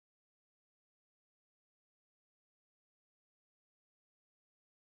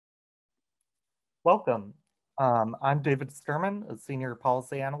Welcome. I'm David Sturman, a senior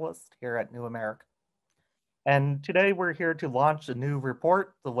policy analyst here at New America. And today we're here to launch a new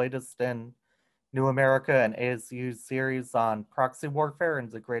report, the latest in New America and ASU's series on proxy warfare in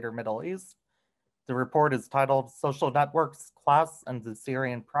the greater Middle East. The report is titled Social Networks, Class, and the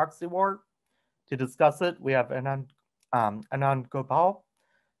Syrian Proxy War. To discuss it, we have Anand Gopal,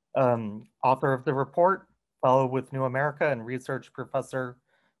 author of the report, fellow with New America and research professor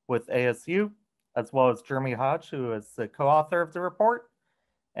with ASU, as well as Jeremy Hodge, who is the co-author of the report,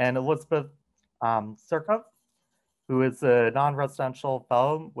 and Elizabeth Tsurkov, who is a non-residential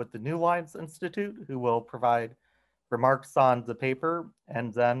fellow with the Newlines Institute, who will provide remarks on the paper,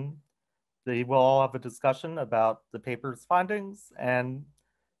 and then they will all have a discussion about the paper's findings and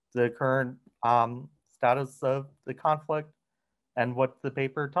the current status of the conflict and what the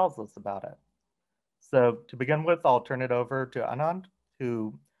paper tells us about it. So to begin with, I'll turn it over to Anand,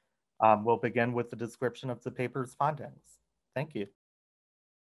 who will begin with the description of the paper's findings. Thank you.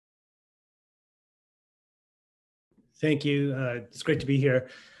 Thank you. It's great to be here.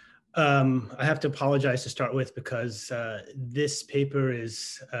 I have to apologize to start with because this paper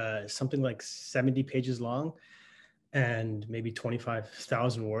is something like 70 pages long and maybe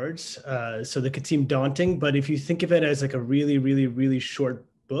 25,000 words. So that could seem daunting, but if you think of it as like a really, really, really short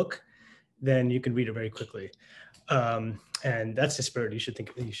book, then you can read it very quickly. And that's the spirit. You should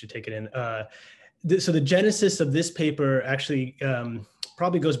take it in. So the genesis of this paper actually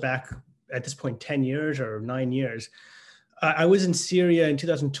probably goes back at this point 10 years or 9 years. I was in Syria in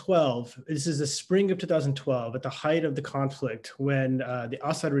 2012. This is the spring of 2012, at the height of the conflict, when the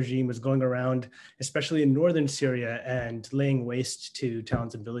Assad regime was going around, especially in northern Syria, and laying waste to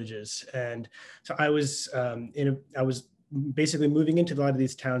towns and villages. And so I was basically moving into a lot of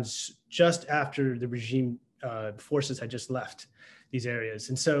these towns just after the regime forces had just left these areas.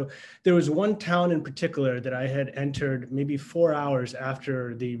 And so there was one town in particular that I had entered maybe 4 hours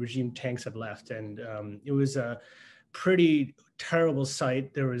after the regime tanks had left. And it was a pretty terrible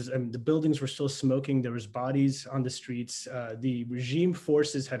sight. There was, the buildings were still smoking. There was bodies on the streets. The regime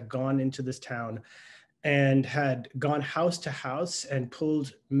forces had gone into this town and had gone house to house and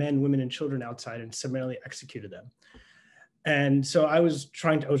pulled men, women, and children outside and summarily executed them. And so I was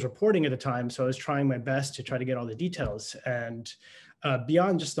reporting at the time, so I was trying my best to try to get all the details. And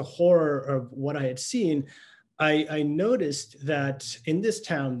beyond just the horror of what I had seen, I noticed that in this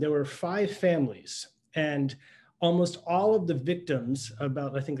town, there were 5 families, and almost all of the victims,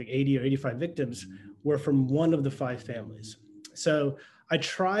 about I think like 80 or 85 victims, were from one of the 5 families. So I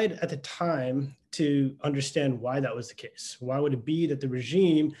tried at the time to understand why that was the case. Why would it be that the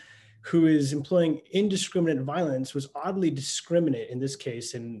regime, who is employing indiscriminate violence, was oddly discriminate in this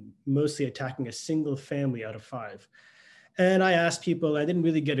case and mostly attacking a single family out of 5? And I asked people, I didn't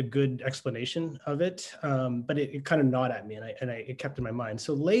really get a good explanation of it, but it kind of gnawed at me, and it kept in my mind.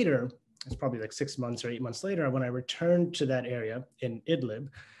 So later, it's probably like 6 months or 8 months later, when I returned to that area in Idlib,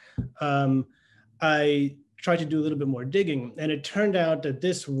 I tried to do a little bit more digging, and it turned out that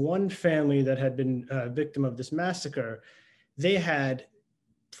this one family that had been a victim of this massacre, they had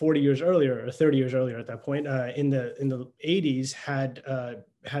 40 years earlier, or 30 years earlier at that point, in the 80s,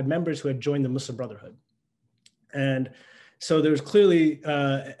 had members who had joined the Muslim Brotherhood. And so there was clearly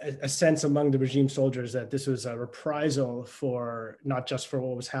a sense among the regime soldiers that this was a reprisal for, not just for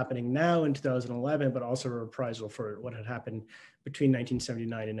what was happening now in 2011, but also a reprisal for what had happened between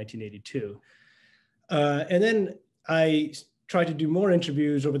 1979 and 1982. And then I tried to do more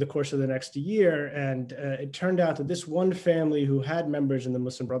interviews over the course of the next year, and it turned out that this one family who had members in the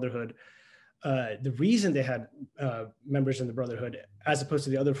Muslim Brotherhood, the reason they had members in the Brotherhood, as opposed to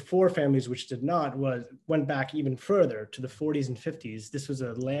the other 4 families which did not, went back even further to the 40s and 50s. This was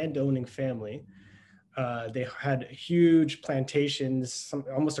a land-owning family. They had huge plantations,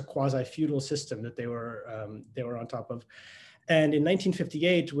 almost a quasi-feudal system that they were on top of. And in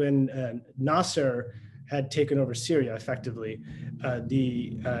 1958, when Nasser had taken over Syria effectively,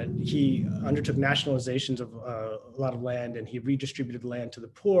 he undertook nationalizations of a lot of land, and he redistributed land to the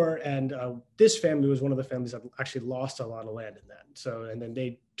poor. And this family was one of the families that actually lost a lot of land in that. So, and then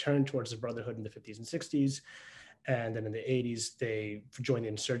they turned towards the Brotherhood in the 50s and 60s. And then in the 80s, they joined the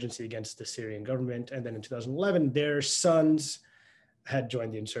insurgency against the Syrian government. And then in 2011, their sons had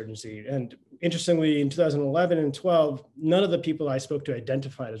joined the insurgency. And interestingly, in 2011 and 12, none of the people I spoke to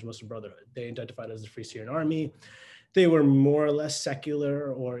identified as Muslim Brotherhood. They identified as the Free Syrian Army. They were more or less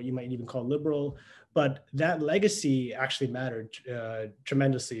secular, or you might even call liberal, but that legacy actually mattered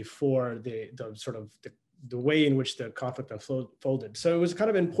tremendously for the sort of the way in which the conflict unfolded. So it was kind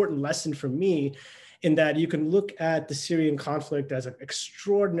of an important lesson for me in that you can look at the Syrian conflict as an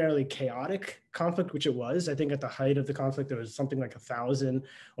extraordinarily chaotic conflict, which it was. I think at the height of the conflict, there was something like 1,000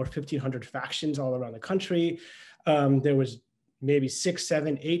 or 1,500 factions all around the country. There was maybe 6,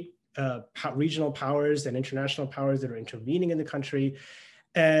 7, 8 regional powers and international powers that are intervening in the country.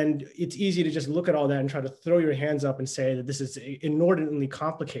 And it's easy to just look at all that and try to throw your hands up and say that this is inordinately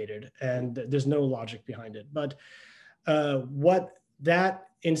complicated and there's no logic behind it. But what that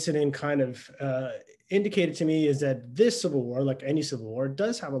incident kind of indicated to me is that this civil war, like any civil war,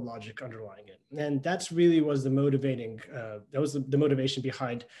 does have a logic underlying it. And that's really was the motivating, that was the motivation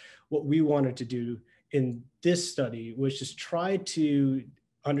behind what we wanted to do in this study, which is try to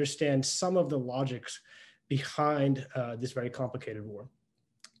understand some of the logics behind this very complicated war.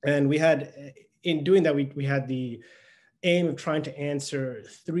 And we had, in doing that, we had the aim of trying to answer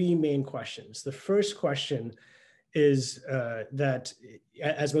 3 main questions. The first question is that,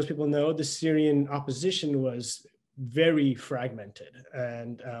 as most people know, the Syrian opposition was very fragmented.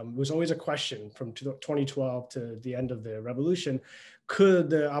 And it was always a question from 2012 to the end of the revolution: could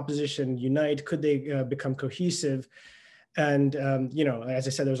the opposition unite? Could they become cohesive? And, as I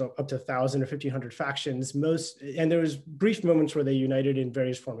said, there was up to 1,000 or 1,500 factions, and there was brief moments where they united in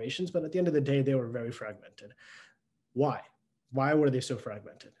various formations, but at the end of the day, they were very fragmented. Why? Why were they so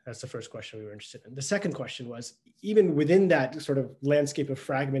fragmented? That's the first question we were interested in. The second question was, even within that sort of landscape of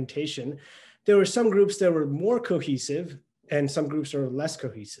fragmentation, there were some groups that were more cohesive and some groups that were less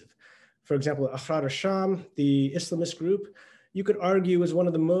cohesive. For example, Ahrar al-Sham, the Islamist group, you could argue was one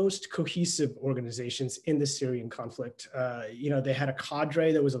of the most cohesive organizations in the Syrian conflict. They had a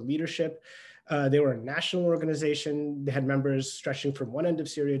cadre that was a leadership. They were a national organization. They had members stretching from one end of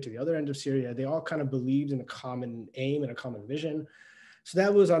Syria to the other end of Syria. They all kind of believed in a common aim and a common vision. So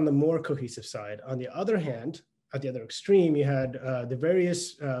that was on the more cohesive side. On the other hand, at the other extreme, you had the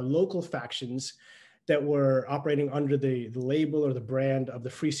various local factions that were operating under the label or the brand of the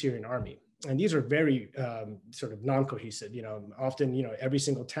Free Syrian Army. And these are very sort of non-cohesive. Often, every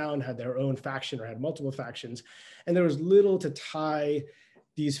single town had their own faction or had multiple factions, and there was little to tie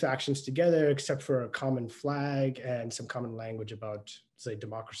these factions together except for a common flag and some common language about, say,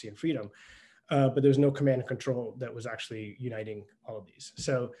 democracy and freedom. But there's no command and control that was actually uniting all of these.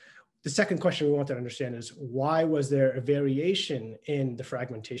 So the second question we want to understand is, why was there a variation in the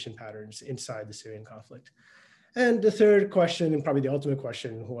fragmentation patterns inside the Syrian conflict? And the third question, and probably the ultimate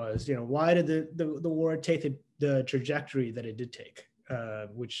question, was, why did the war take the trajectory that it did take?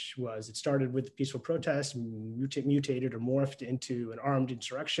 Which was, it started with peaceful protest, mutated or morphed into an armed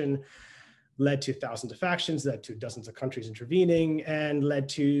insurrection, led to thousands of factions, led to dozens of countries intervening, and led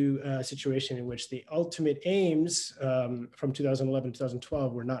to a situation in which the ultimate aims from 2011 to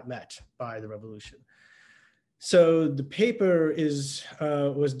 2012 were not met by the revolution. So the paper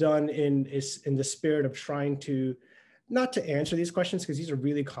was done in the spirit of trying to, not to answer these questions, because these are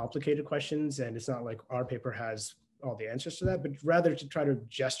really complicated questions, and it's not like our paper has all the answers to that, but rather to try to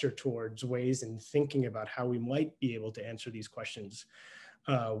gesture towards ways in thinking about how we might be able to answer these questions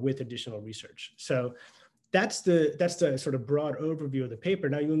with additional research. So that's the sort of broad overview of the paper.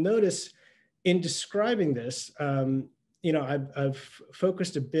 Now you'll notice in describing this, I've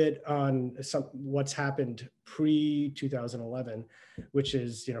focused a bit on what's happened pre-2011, which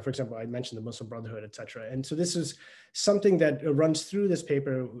is, for example, I mentioned the Muslim Brotherhood, et cetera. And so this is something that runs through this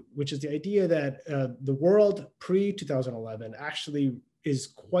paper, which is the idea that the world pre-2011 actually is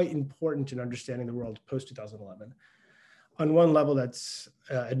quite important in understanding the world post-2011. On one level, that's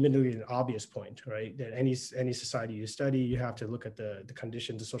admittedly an obvious point, right? That any society you study, you have to look at the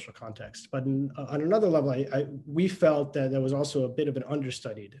conditions, the social context. But on another level, we felt that there was also a bit of an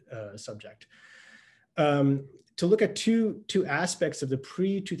understudied subject. To look at two aspects of the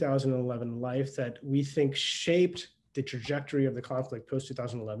pre-2011 life that we think shaped the trajectory of the conflict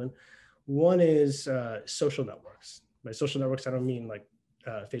post-2011. One is social networks. By social networks, I don't mean like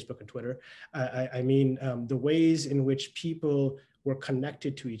Facebook and Twitter. I mean the ways in which people were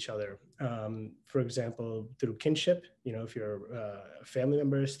connected to each other. For example, through kinship, if you're family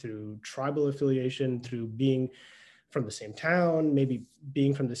members, through tribal affiliation, through being from the same town, maybe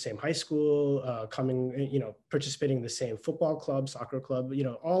being from the same high school, participating in the same football club, soccer club.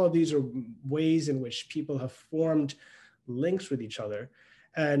 All of these are ways in which people have formed links with each other.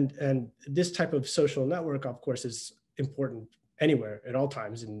 And this type of social network, of course, is important anywhere at all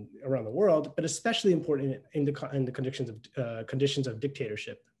times around the world, but especially important in the conditions of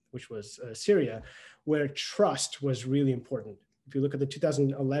dictatorship, which was Syria, where trust was really important. If you look at the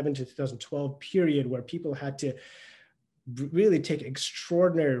 2011 to 2012 period, where people had to really take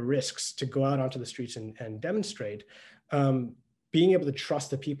extraordinary risks to go out onto the streets and demonstrate, being able to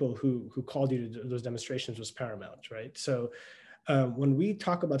trust the people who called you to those demonstrations was paramount, right? So when we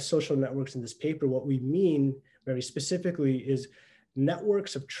talk about social networks in this paper, what we mean very specifically is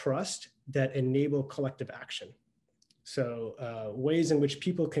networks of trust that enable collective action. So ways in which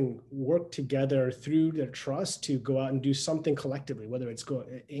people can work together through their trust to go out and do something collectively, whether it's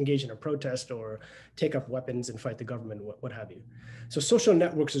engage in a protest or take up weapons and fight the government, what have you. So social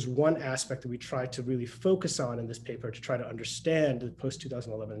networks is one aspect that we try to really focus on in this paper to try to understand the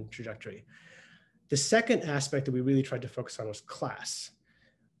post-2011 trajectory. The second aspect that we really tried to focus on was class.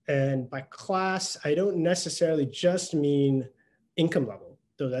 And by class, I don't necessarily just mean income level,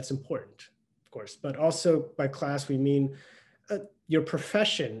 though that's important, of course, but also by class, we mean your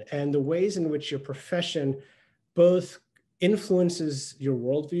profession and the ways in which your profession both influences your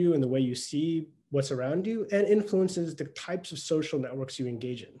worldview and the way you see what's around you and influences the types of social networks you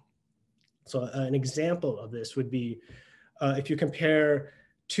engage in. So an example of this would be if you compare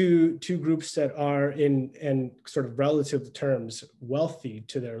two groups that are in sort of relative terms wealthy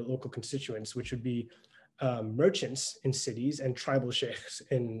to their local constituents, which would be merchants in cities and tribal sheikhs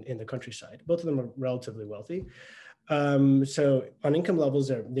in the countryside. Both of them are relatively wealthy. So on income levels,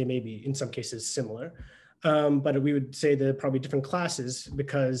 they may be in some cases similar, but we would say they're probably different classes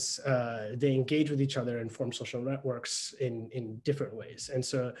because they engage with each other and form social networks in different ways. And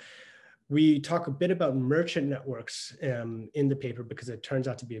so we talk a bit about merchant networks in the paper because it turns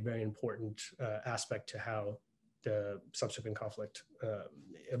out to be a very important aspect to how the subsequent conflict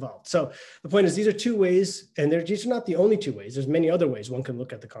evolved. So the point is, these are two ways, and these are not the only two ways. There's many other ways one can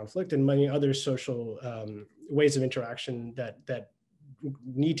look at the conflict and many other social ways of interaction that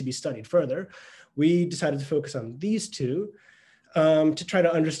need to be studied further. We decided to focus on these two to try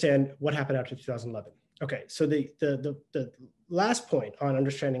to understand what happened after 2011. Okay, so the last point on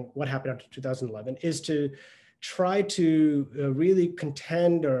understanding what happened after 2011 is to try to really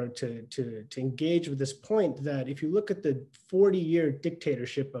contend or to engage with this point that if you look at the 40-year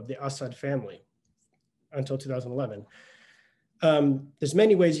dictatorship of the Assad family until 2011, there's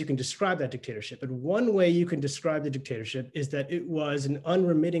many ways you can describe that dictatorship, but one way you can describe the dictatorship is that it was an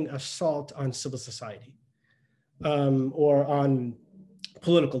unremitting assault on civil society or on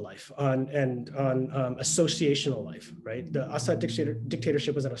political life, on associational life, right? The Assad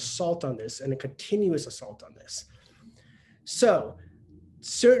dictatorship was an assault on this and a continuous assault on this. So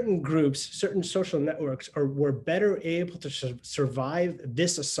certain groups, certain social networks were better able to survive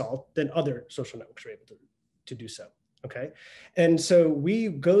this assault than other social networks were able to do so, okay? And so we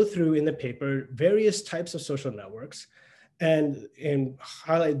go through in the paper various types of social networks and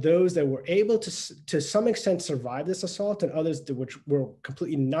highlight those that were able to some extent survive this assault and others which were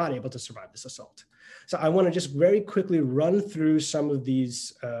completely not able to survive this assault. So I want to just very quickly run through some of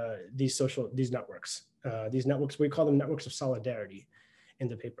these networks. These networks, we call them networks of solidarity in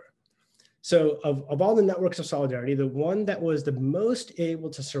the paper. So of all the networks of solidarity, the one that was the most able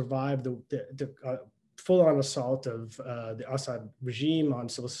to survive the full-on assault of the Assad regime on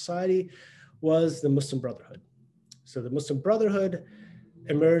civil society was the Muslim Brotherhood. So the Muslim Brotherhood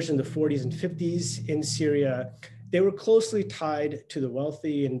emerged in the 40s and 50s in Syria. They were closely tied to the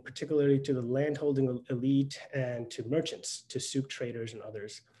wealthy and particularly to the landholding elite and to merchants, to souk traders and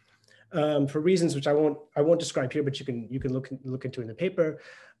others. For reasons which I won't describe here, but you can look into in the paper.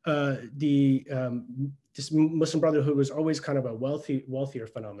 This Muslim Brotherhood was always kind of a wealthier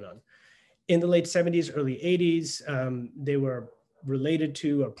phenomenon. In the late 70s, early 80s, they were related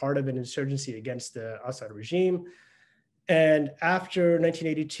to or part of an insurgency against the Assad regime. And after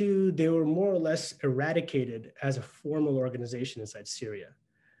 1982, they were more or less eradicated as a formal organization inside Syria.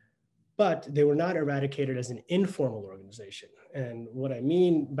 But they were not eradicated as an informal organization. And what I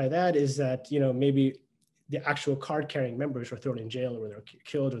mean by that is that, maybe the actual card-carrying members were thrown in jail or they were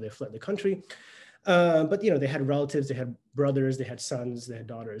killed or they fled the country. But they had relatives, they had brothers, they had sons, they had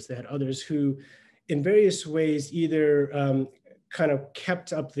daughters, they had others who in various ways either kind of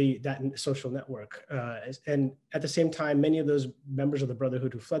kept up that social network. And at the same time, many of those members of the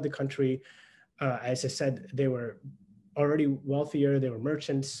Brotherhood who fled the country, as I said, they were already wealthier, they were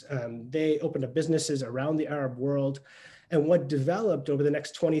merchants, they opened up businesses around the Arab world. And what developed over the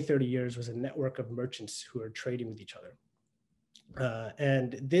next 20, 30 years was a network of merchants who are trading with each other.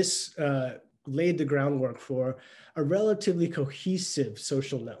 And this laid the groundwork for a relatively cohesive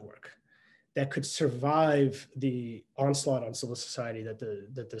social network that could survive the onslaught on civil society that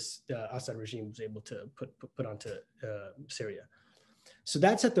the Assad regime was able to put onto Syria. So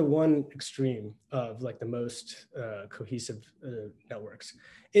that's at the one extreme of like the most cohesive networks.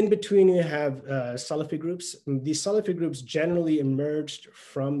 In between, you have Salafi groups. These Salafi groups generally emerged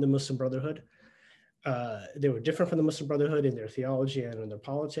from the Muslim Brotherhood. they were different from the Muslim Brotherhood in their theology and in their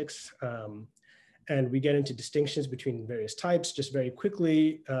politics. And we get into distinctions between various types. Just very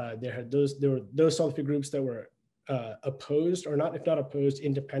quickly, there were those Salafi groups that were opposed, or not, if not opposed,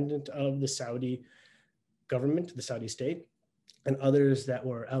 independent of the Saudi government, the Saudi state, and others that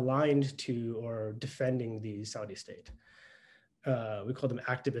were aligned to or defending the Saudi state. We call them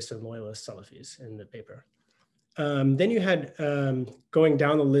activist and loyalist Salafis in the paper. Then you had, going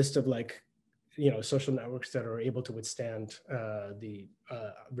down the list of like, social networks that are able to withstand the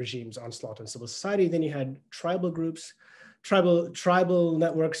regime's onslaught on civil society. Then you had tribal groups. Tribal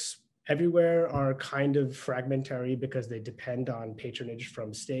networks everywhere are kind of fragmentary because they depend on patronage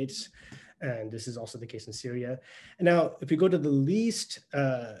from states. And this is also the case in Syria. And now, if we go to the least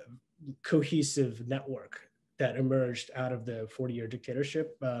cohesive network that emerged out of the 40-year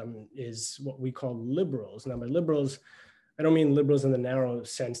dictatorship is what we call liberals. Now, by liberals, I don't mean liberals in the narrow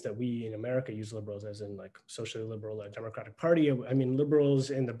sense that we in America use liberals as in like socially liberal or Democratic Party. I mean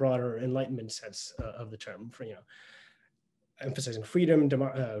liberals in the broader Enlightenment sense of the term, for emphasizing freedom,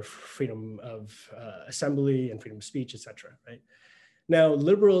 freedom of assembly and freedom of speech, etc. Right? Now,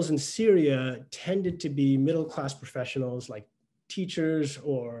 liberals in Syria tended to be middle-class professionals like teachers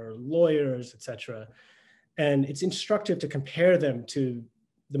or lawyers, etc. And it's instructive to compare them to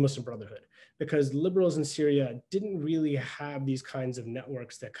the Muslim Brotherhood, because liberals in Syria didn't really have these kinds of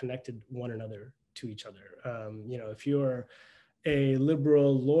networks that connected one another to each other. If you're a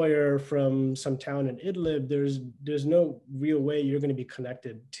liberal lawyer from some town in Idlib, there's no real way you're going to be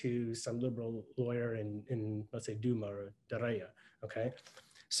connected to some liberal lawyer in let's say Duma or Daraya. Okay,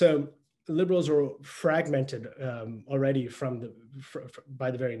 so liberals are fragmented already by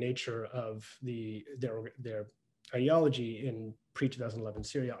the very nature of their ideology in pre-2011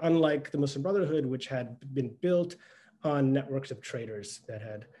 Syria, unlike the Muslim Brotherhood, which had been built on networks of traders that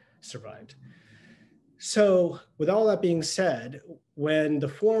had survived. So with all that being said, when the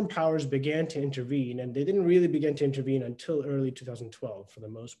foreign powers began to intervene, and they didn't really begin to intervene until early 2012 for the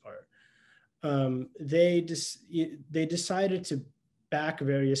most part, they decided to back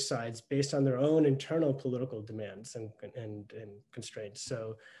various sides based on their own internal political demands and constraints.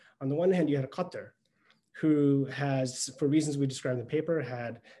 So on the one hand, you had Qatar, who has, for reasons we described in the paper,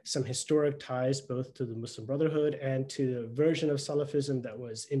 had some historic ties both to the Muslim Brotherhood and to a version of Salafism that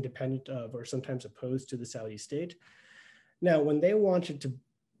was independent of or sometimes opposed to the Saudi state. Now, when they wanted to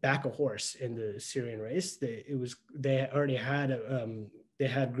back a horse in the Syrian race, they already had they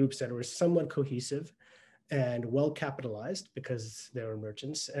had groups that were somewhat cohesive and well capitalized because they were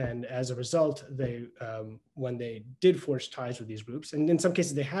merchants. And as a result, they when they did forge ties with these groups, and in some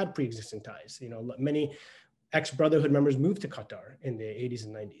cases they had pre-existing ties. Many ex-Brotherhood members moved to Qatar in the 80s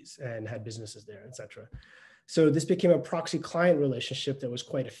and 90s and had businesses there, etc. So this became a proxy-client relationship that was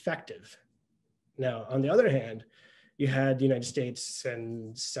quite effective. Now, on the other hand, you had the United States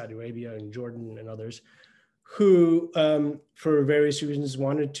and Saudi Arabia and Jordan and others who, for various reasons,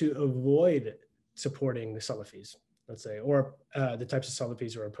 wanted to avoid supporting the Salafis, let's say, or the types of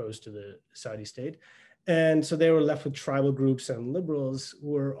Salafis who are opposed to the Saudi state. And so they were left with tribal groups, and liberals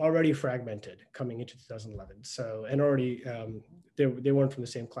were already fragmented coming into 2011. So, and already they weren't from the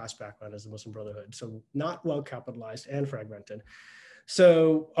same class background as the Muslim Brotherhood. So not well capitalized and fragmented.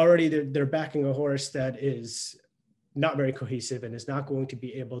 So already they're backing a horse that is not very cohesive and is not going to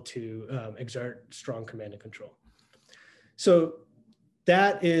be able to exert strong command and control. So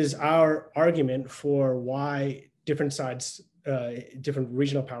that is our argument for why different sides, different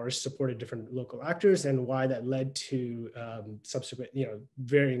regional powers supported different local actors, and why that led to subsequent,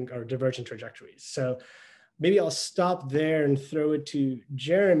 varying or divergent trajectories. So maybe I'll stop there and throw it to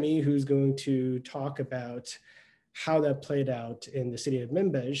Jeremy, who's going to talk about how that played out in the city of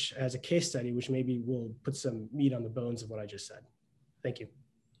Minbij as a case study, which maybe will put some meat on the bones of what I just said. Thank you.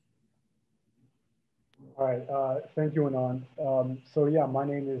 All right, thank you, Anand. So yeah, my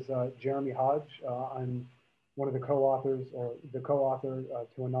name is Jeremy Hodge. I'm one of the co-authors, or the co-author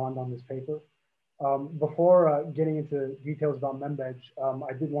to Anand on this paper. Before getting into details about Minbij,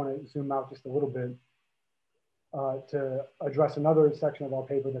 I did want to zoom out just a little bit to address another section of our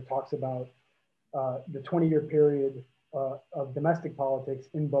paper that talks about the 20-year period of domestic politics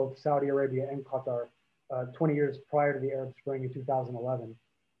in both Saudi Arabia and Qatar, 20 years prior to the Arab Spring in 2011.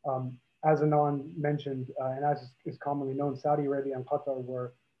 As Anand mentioned, and as is commonly known, Saudi Arabia and Qatar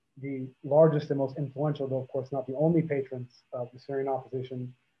were the largest and most influential, though of course not the only patrons of the Syrian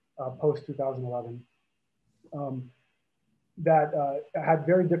opposition post-2011, that had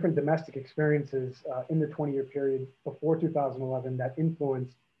very different domestic experiences in the 20-year period before 2011 that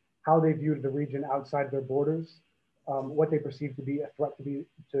influenced how they viewed the region outside their borders, what they perceived to be a threat to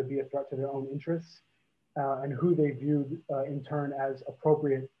be a threat to their own interests, and who they viewed in turn as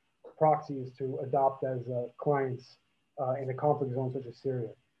appropriate proxies to adopt as clients in a conflict zone such as Syria.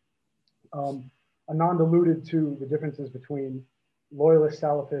 Anand alluded to the differences between loyalist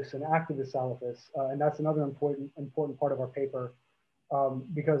Salafists and activist Salafists, and that's another important part of our paper,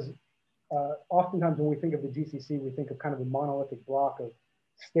 because oftentimes when we think of the GCC, we think of kind of a monolithic block of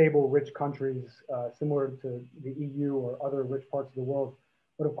stable, rich countries similar to the EU or other rich parts of the world.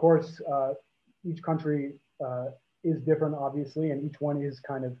 But of course, each country is different, obviously, and each one is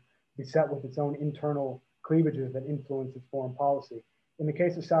kind of beset with its own internal cleavages that influence its foreign policy. In the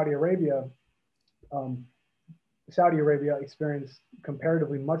case of Saudi Arabia experienced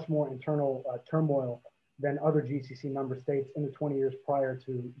comparatively much more internal turmoil than other GCC member states in the 20 years prior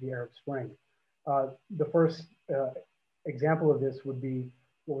to the Arab Spring. The first example of this would be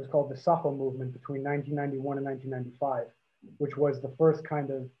what was called the Sahwa movement between 1991 and 1995, which was the first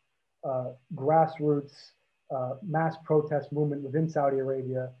kind of grassroots mass protest movement within Saudi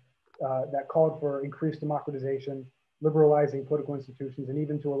Arabia that called for increased democratization, liberalizing political institutions, and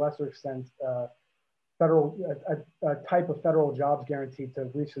even to a lesser extent, a type of federal jobs guarantee to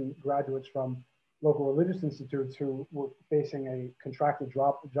recent graduates from local religious institutes who were facing a contracted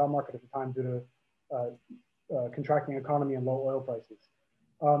job market at the time due to contracting economy and low oil prices.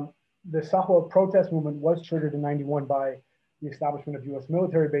 The Sahwa protest movement was triggered in '91 by the establishment of US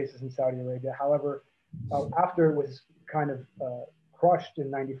military bases in Saudi Arabia. However, after it was kind of crushed in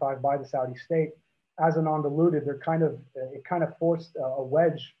 '95 by the Saudi state, as Anand alluded, it kind of forced a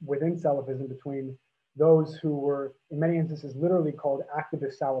wedge within Salafism between those who were, in many instances, literally called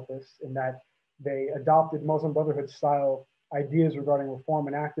activist Salafists, in that they adopted Muslim Brotherhood style ideas regarding reform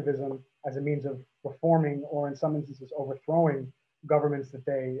and activism as a means of reforming, or in some instances, overthrowing governments that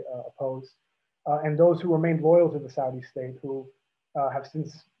they opposed. And those who remained loyal to the Saudi state, who have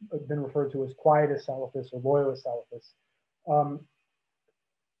since been referred to as quietist Salafists or loyalist Salafists.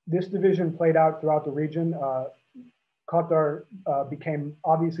 This division played out throughout the region. Qatar became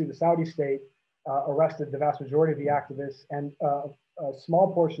obviously the Saudi state, arrested the vast majority of the activists, and a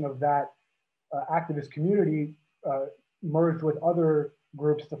small portion of that activist community merged with other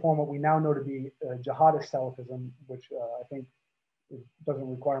groups to form what we now know to be jihadist Salafism, which I think doesn't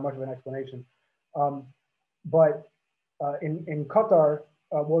require much of an explanation. But in Qatar,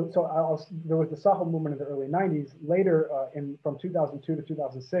 there was the Sahel movement in the early 90s. Later, from 2002 to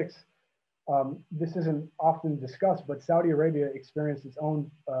 2006, this isn't often discussed, but Saudi Arabia experienced its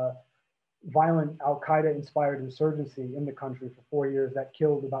own violent Al-Qaeda inspired insurgency in the country for 4 years that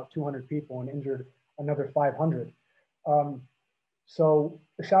killed about 200 people and injured another 500. So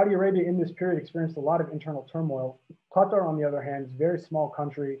Saudi Arabia in this period experienced a lot of internal turmoil. Qatar, on the other hand, is a very small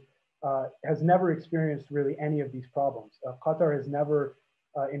country, has never experienced really any of these problems. Qatar has never,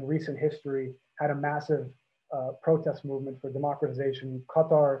 in recent history, had a massive protest movement for democratization.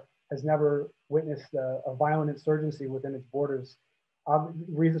 Qatar has never witnessed a violent insurgency within its borders.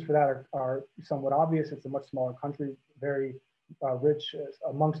 Reasons for that are somewhat obvious. It's a much smaller country, very rich,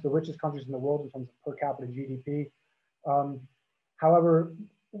 amongst the richest countries in the world in terms of per capita GDP. However,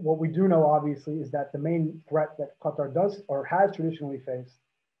 what we do know, obviously, is that the main threat that Qatar does or has traditionally faced,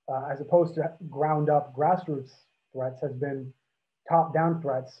 as opposed to ground up grassroots threats, has been top-down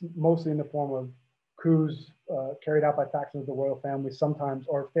threats, mostly in the form of coups carried out by factions of the royal family, sometimes,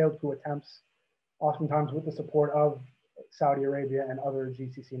 or failed coup attempts, oftentimes with the support of Saudi Arabia and other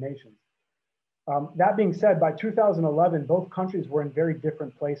GCC nations. That being said, by 2011, both countries were in very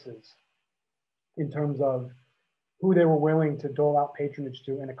different places in terms of who they were willing to dole out patronage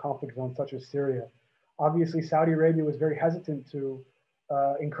to in a conflict zone such as Syria. Obviously, Saudi Arabia was very hesitant to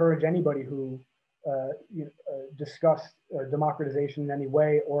encourage anybody who discussed democratization in any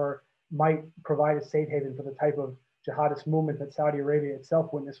way or might provide a safe haven for the type of jihadist movement that Saudi Arabia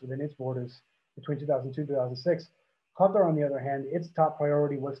itself witnessed within its borders between 2002 and 2006. Qatar, on the other hand, its top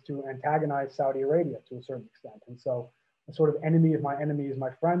priority was to antagonize Saudi Arabia to a certain extent. And so a sort of enemy of my enemy is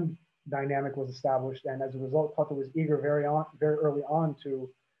my friend dynamic was established. And as a result, Qatar was eager very early on to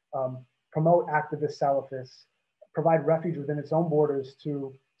promote activist Salafists, provide refuge within its own borders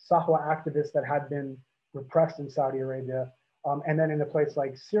to Sahwa activists that had been repressed in Saudi Arabia. And then in a place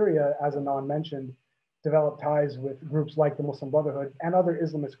like Syria, as Anand mentioned, developed ties with groups like the Muslim Brotherhood and other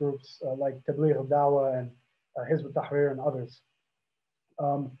Islamist groups like Tabligh al-Dawa and Hizb ut-Tahrir and others.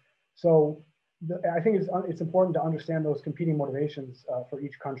 I think it's important to understand those competing motivations for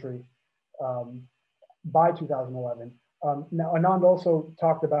each country by 2011. Now, Anand also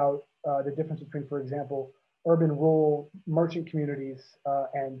talked about the difference between, for example, urban, rural, merchant communities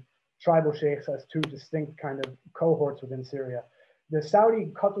and tribal sheikhs as two distinct kind of cohorts within Syria. the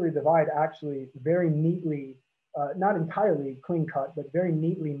Saudi-Qatari divide actually very neatly, not entirely clean cut, but very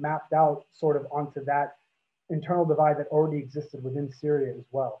neatly mapped out sort of onto that internal divide that already existed within Syria as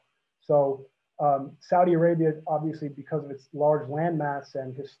well. So Saudi Arabia, obviously, because of its large landmass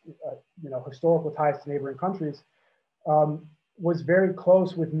and historical ties to neighboring countries, was very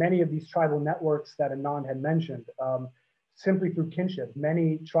close with many of these tribal networks that Anand had mentioned, simply through kinship.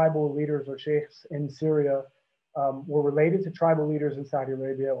 Many tribal leaders or sheikhs in Syria were related to tribal leaders in Saudi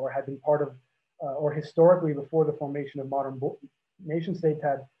Arabia, or had been part of, or historically before the formation of modern nation states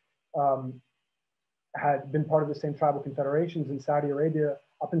had been part of the same tribal confederations. In Saudi Arabia,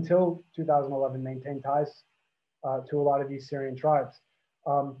 up until 2011, maintained ties to a lot of these Syrian tribes.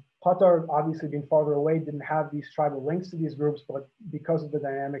 Qatar, obviously being farther away, didn't have these tribal links to these groups, but because of the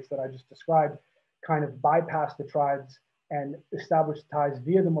dynamics that I just described, kind of bypassed the tribes and established ties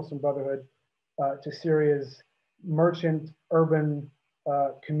via the Muslim Brotherhood to Syria's merchant urban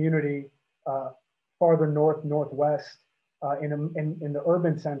community farther north, northwest in the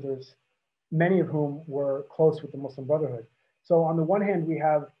urban centers, many of whom were close with the Muslim Brotherhood. So on the one hand, we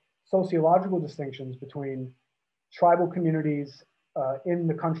have sociological distinctions between tribal communities in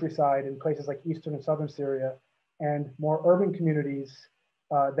the countryside in places like eastern and southern Syria, and more urban communities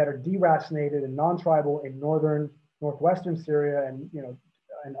that are deracinated and non-tribal in northern, northwestern Syria, and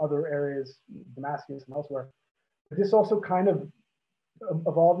and other areas, Damascus and elsewhere. But this also kind of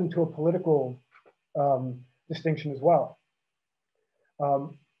evolved into a political distinction as well.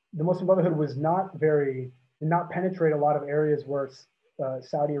 The Muslim Brotherhood was did not penetrate a lot of areas where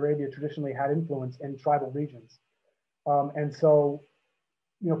Saudi Arabia traditionally had influence in tribal regions. And so,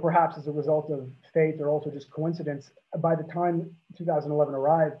 perhaps as a result of fate or also just coincidence, by the time 2011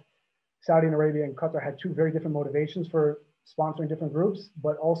 arrived, Saudi Arabia and Qatar had two very different motivations for sponsoring different groups,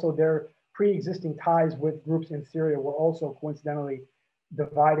 but also their pre-existing ties with groups in Syria were also coincidentally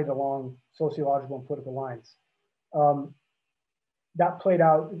divided along sociological and political lines. That played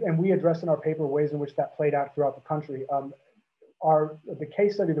out, and we addressed in our paper ways in which that played out throughout the country. The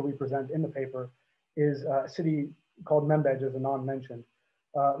case study that we present in the paper is a city called Manbij, as Anand mentioned.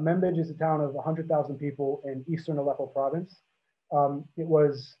 Manbij is a town of 100,000 people in eastern Aleppo province. It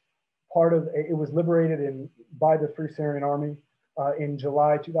was liberated by the Free Syrian Army in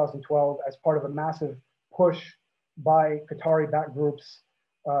July 2012 as part of a massive push by Qatari-backed groups,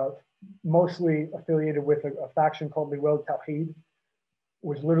 mostly affiliated with a faction called Liwal Tawheed,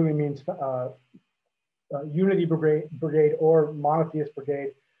 which literally means Unity Brigade or Monotheist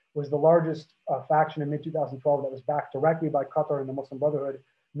Brigade. Was the largest faction in mid-2012 that was backed directly by Qatar and the Muslim Brotherhood.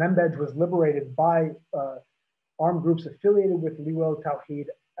 Manbij was liberated by armed groups affiliated with Liwal Tawheed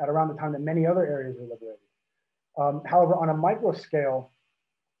at around the time that many other areas were liberated. However, on a micro scale,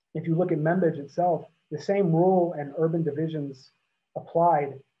 if you look at Manbij itself, the same rural and urban divisions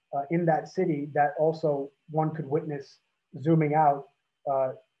applied in that city that also one could witness zooming out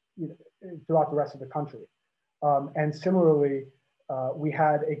throughout the rest of the country. And similarly, we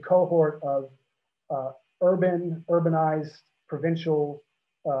had a cohort of urbanized, provincial,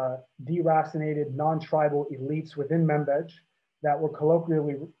 deracinated, non-tribal elites within Manbij that were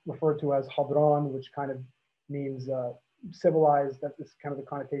colloquially referred to as Hadran, which kind of means civilized. That is kind of the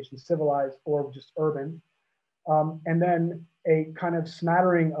connotation, civilized or just urban. And then a kind of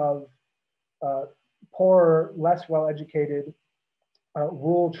smattering of poorer, less well-educated,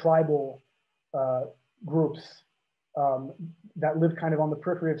 rural tribal groups that lived kind of on the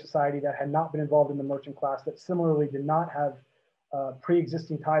periphery of society, that had not been involved in the merchant class, that similarly did not have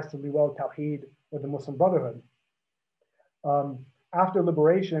pre-existing ties to Liwal Tawheed or the Muslim Brotherhood. After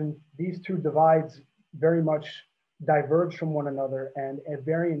liberation, these two divides very much diverged from one another, and a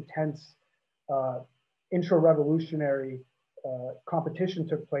very intense intra-revolutionary competition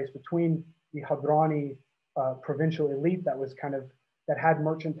took place between the Hadrani provincial elite that had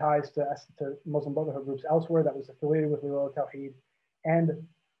merchant ties to Muslim Brotherhood groups elsewhere, that was affiliated with Liwal Tawheed, and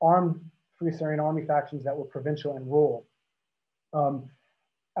armed Free Syrian Army factions that were provincial and rural.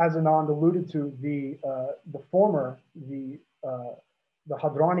 As Anand alluded to, the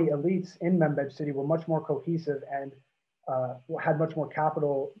Hadrani elites in Manbij city were much more cohesive and had much more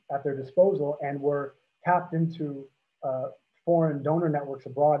capital at their disposal, and were tapped into foreign donor networks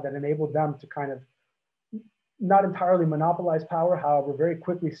abroad that enabled them to kind of not entirely monopolize power, however, very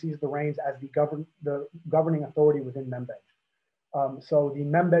quickly seize the reins as the governing authority within Manbij. So the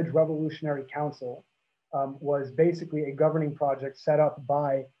Manbij Revolutionary Council was basically a governing project set up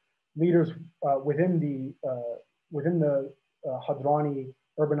by leaders within the Hadrani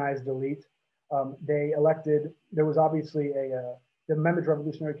urbanized elite. There was obviously the Manbij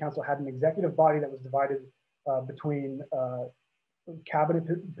Revolutionary Council had an executive body that was divided between cabinet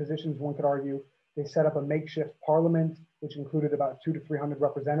positions, one could argue. They set up a makeshift parliament, which included about 200 to 300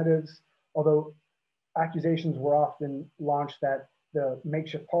 representatives, although accusations were often launched that the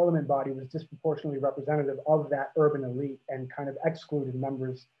makeshift parliament body was disproportionately representative of that urban elite and kind of excluded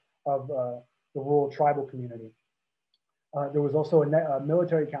members of the rural tribal community. There was also a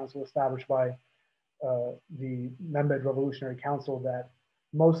military council established by the Membed Revolutionary Council that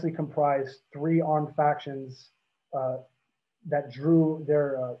mostly comprised 3 armed factions that drew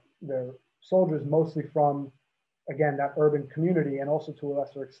their soldiers mostly from, again, that urban community, and also to a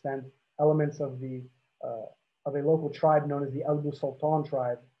lesser extent, elements of a local tribe known as the Elbu Sultan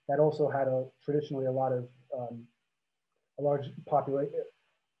tribe that also had traditionally a lot of a large population.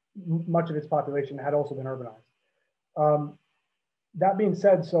 Much of its population had also been urbanized. That being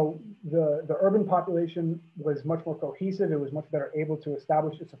said, so the urban population was much more cohesive. It was much better able to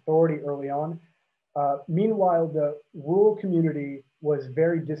establish its authority early on. Meanwhile, the rural community was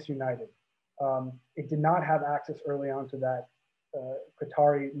very disunited. It did not have access early on to that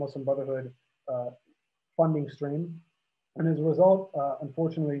Qatari Muslim Brotherhood funding stream. And as a result,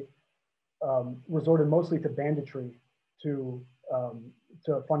 unfortunately, resorted mostly to banditry to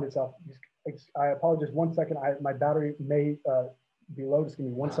fund itself. I apologize, 1 second. My battery may be low. Just give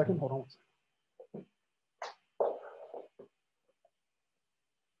me 1 second. Hold on.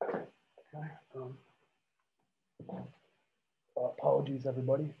 Okay. Apologies,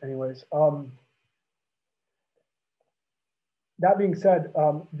 everybody. Anyways, that being said,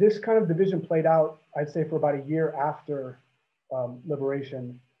 this kind of division played out, I'd say, for about a year after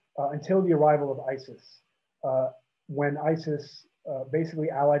liberation, until the arrival of ISIS, when ISIS basically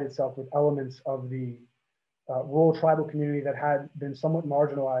allied itself with elements of the rural tribal community that had been somewhat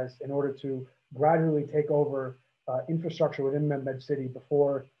marginalized in order to gradually take over infrastructure within Membed city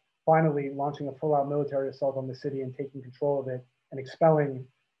before finally launching a full-out military assault on the city and taking control of it and expelling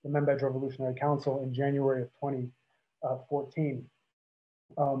the Membed Revolutionary Council in January of 2014.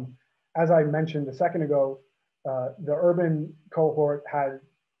 As I mentioned a second ago, the urban cohort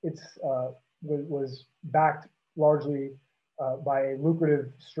was backed largely by a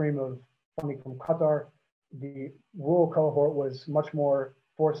lucrative stream of funding from Qatar. The rural cohort was much more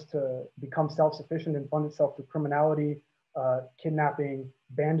forced to become self-sufficient and fund itself through criminality, kidnapping,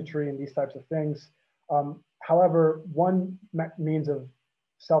 banditry, and these types of things. However, one means of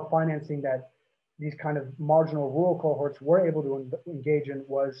self-financing that these kind of marginal rural cohorts were able to engage in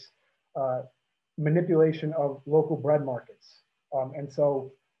was manipulation of local bread markets. And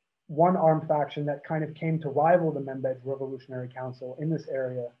so one armed faction that kind of came to rival the Membed Revolutionary Council in this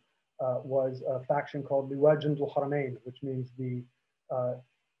area was a faction called Lewajin al-Haramain, which means the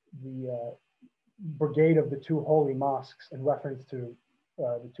Brigade of the Two Holy Mosques, in reference to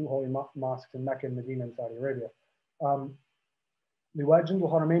the two holy mosques in Mecca and Medina in Saudi Arabia. Lewajin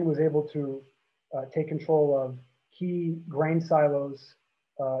al-Haramain was able to take control of key grain silos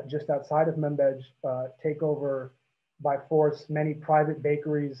just outside of Membed, take over by force many private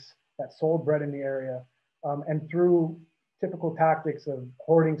bakeries that sold bread in the area, and through typical tactics of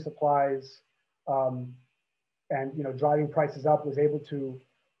hoarding supplies and driving prices up, was able to,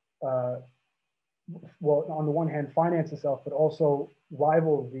 well, on the one hand, finance itself, but also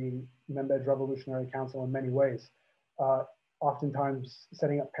rival the Membed Revolutionary Council in many ways, oftentimes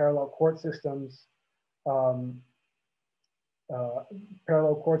setting up parallel court systems, and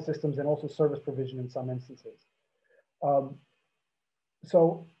also service provision in some instances.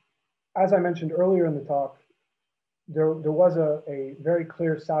 So, as I mentioned earlier in the talk, there was a very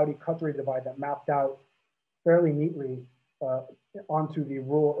clear Saudi-Qatari divide that mapped out fairly neatly onto the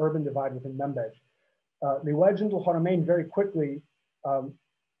rural-urban divide within Membed. Lewajin al-Haramain very quickly,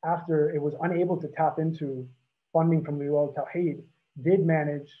 after it was unable to tap into funding from Liwa al-Tawheed, did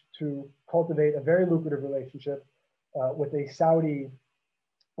manage to cultivate a very lucrative relationship with a Saudi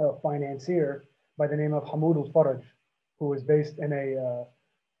financier by the name of Hamoud al-Faraj, who was based in a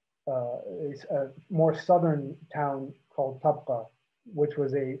more southern town called Tabqa, which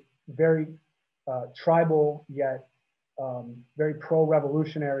was a very tribal yet very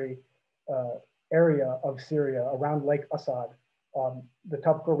pro-revolutionary area of Syria around Lake Assad. The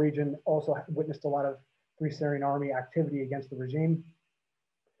Tabqa region also witnessed a lot of Free Syrian Army activity against the regime.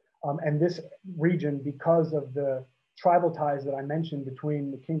 And this region, because of the tribal ties that I mentioned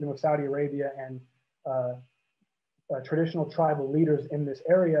between the Kingdom of Saudi Arabia and traditional tribal leaders in this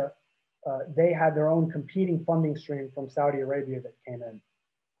area, they had their own competing funding stream from Saudi Arabia that came in.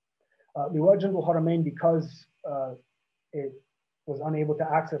 Lewajin al-Haramain, because it was unable to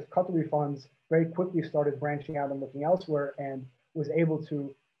access Qatari funds, very quickly started branching out and looking elsewhere, and was able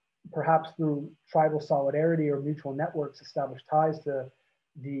to perhaps through tribal solidarity or mutual networks, established ties to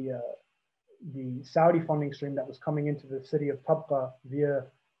the Saudi funding stream that was coming into the city of Tabqa via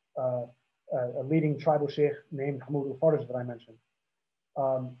a leading tribal sheikh named Hamoud al-Faraj that I mentioned.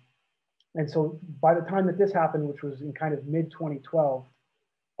 And so by the time that this happened, which was in kind of mid-2012,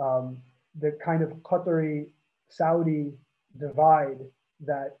 the kind of Qatari-Saudi divide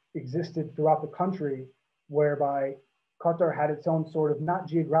that existed throughout the country, whereby Qatar had its own sort of not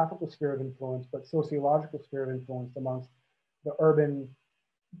geographical sphere of influence, but sociological sphere of influence amongst the urban,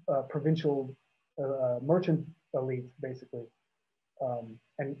 provincial merchant elite, basically.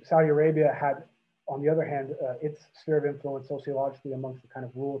 And Saudi Arabia had, on the other hand, its sphere of influence sociologically amongst the kind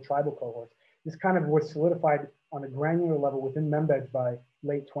of rural tribal cohorts. This kind of was solidified on a granular level within Membej by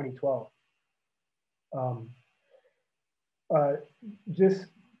late 2012. This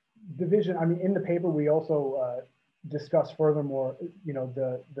division, I mean, in the paper, we also discuss furthermore, you know,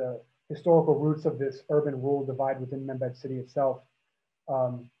 the historical roots of this urban-rural divide within Membej city itself.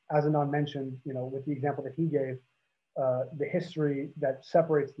 As Anand mentioned, you know, with the example that he gave, the history that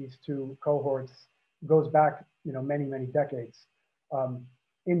separates these two cohorts goes back, you know, many, many decades.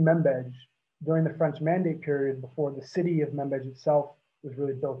 In Membej, during the French Mandate period, before the city of Membej itself was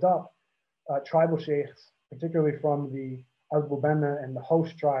really built up, tribal sheikhs, particularly from the Al-Bubenna and the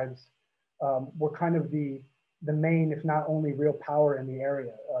Hodge tribes, were kind of the main, if not only, real power in the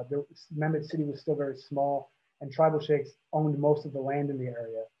area. Membej city was still very small, and tribal sheikhs owned most of the land in the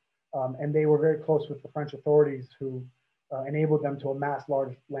area. And they were very close with the French authorities who enabled them to amass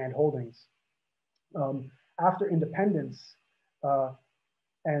large land holdings. After independence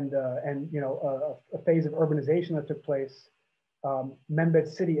and you know, a phase of urbanization that took place, Membej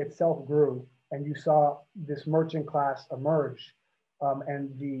city itself grew, and you saw this merchant class emerge,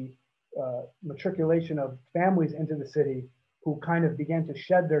 and the matriculation of families into the city who kind of began to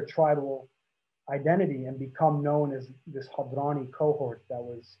shed their tribal identity and become known as this Hadrani cohort that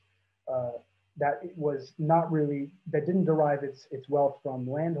was not really, that didn't derive its wealth from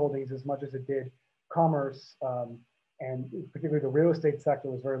land holdings as much as it did commerce, and particularly the real estate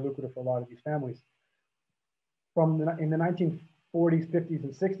sector was very lucrative for a lot of these families. In the 1940s, 50s,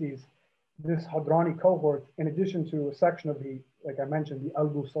 and 60s, this Hadrani cohort, in addition to a section of the, like I mentioned, the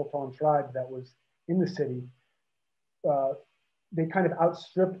Albu Sultan tribe that was in the city, they kind of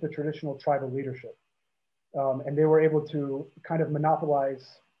outstripped the traditional tribal leadership. And they were able to kind of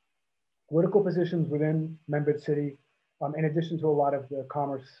monopolize political positions within Membej city, in addition to a lot of the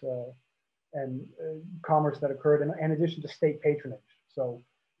commerce commerce that occurred, and in addition to state patronage. So,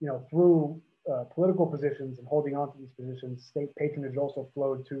 you know, through political positions and holding on to these positions, state patronage also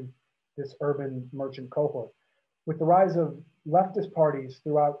flowed to this urban merchant cohort. With the rise of leftist parties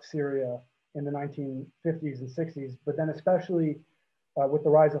throughout Syria in the 1950s and 60s, but then especially with the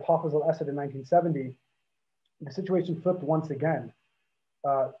rise of Hafez al-Assad in 1970, the situation flipped once again,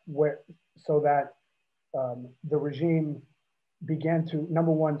 so that the regime began to,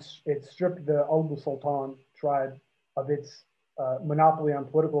 number one, it stripped the Albu Sultan tribe of its monopoly on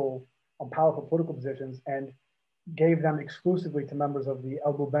powerful political positions, and gave them exclusively to members of the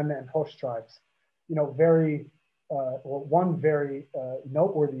Al-Bubenna and Hodge tribes. You know, one very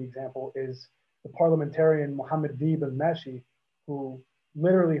noteworthy example is the parliamentarian Mohammed Dib al-Mashi, who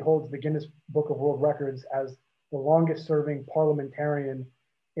literally holds the Guinness Book of World Records as the longest serving parliamentarian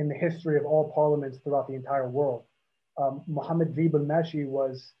in the history of all parliaments throughout the entire world. Mohammed Dib al-Mashi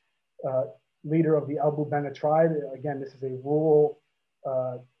was leader of the Al-Bubenna tribe. Again, this is a rural,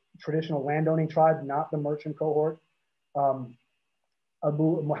 traditional landowning tribe, not the merchant cohort.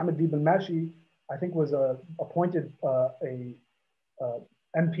 Mohammed Dib al-Mashi, I think, was appointed a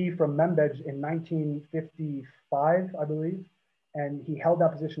MP from Membej in 1955, I believe, and he held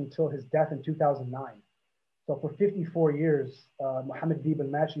that position until his death in 2009. So for 54 years, Mohammed Dib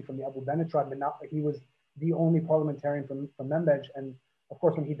al-Mashi from the Al-Bubenna tribe, he was the only parliamentarian from Membej, and of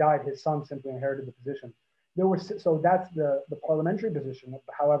course, when he died, his son simply inherited the position. So that's the parliamentary position.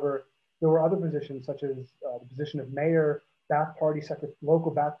 However, there were other positions such as the position of mayor,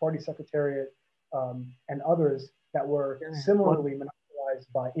 local Ba'ath Party secretariat, and others that were similarly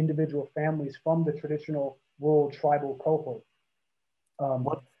monopolized by individual families from the traditional rural tribal cohort.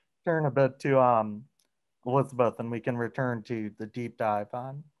 Let's turn a bit to Elizabeth, and we can return to the deep dive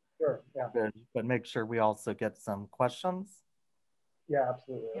on. Sure, yeah. But make sure we also get some questions. Yeah,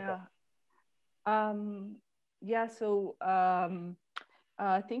 absolutely. Yeah. Yeah, so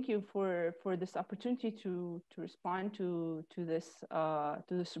thank you for this opportunity to respond to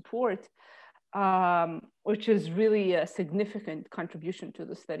this report, which is really a significant contribution to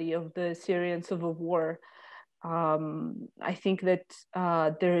the study of the Syrian civil war. I think that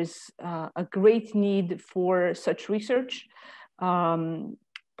there is a great need for such research,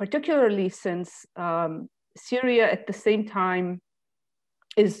 particularly since Syria at the same time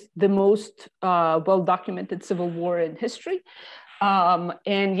is the most well-documented civil war in history.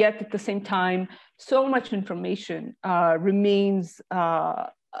 And yet at the same time, so much information remains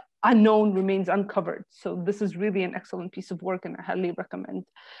unknown, remains uncovered. So this is really an excellent piece of work, and I highly recommend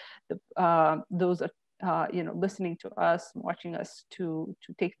those listening to us, watching us, to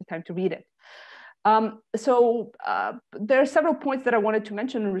take the time to read it. There are several points that I wanted to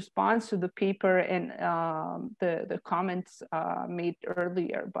mention in response to the paper and the comments made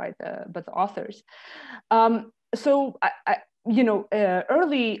earlier by the authors.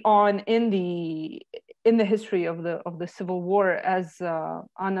 Early on in the history of the Civil War, as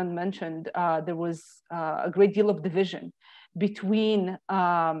Anand mentioned, there was a great deal of division between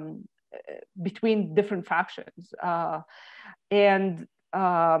different factions,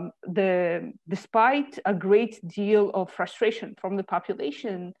 despite a great deal of frustration from the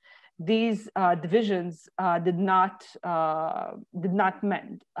population, these divisions did not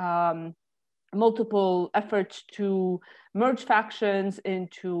mend. Multiple efforts to merge factions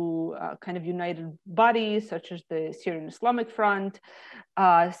into kind of united bodies, such as the Syrian Islamic Front,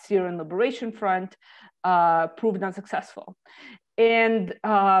 Syrian Liberation Front, proved unsuccessful. And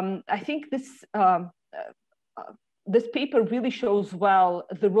I think this paper really shows well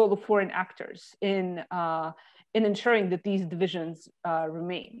the role of foreign actors in ensuring that these divisions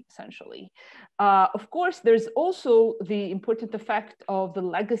remain, essentially. Of course, there's also the important effect of the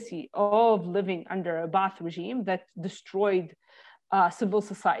legacy of living under a Ba'ath regime that destroyed civil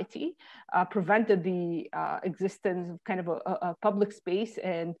society, prevented the existence of kind of a public space,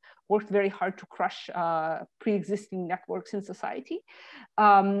 and worked very hard to crush pre-existing networks in society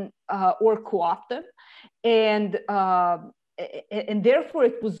or co-opt them. And therefore,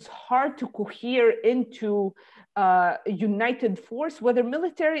 it was hard to cohere into a united force, whether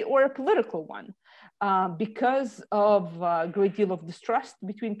military or a political one, because of a great deal of distrust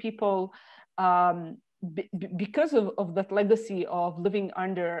between people, because of that legacy of living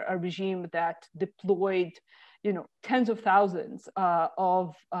under a regime that deployed, tens of thousands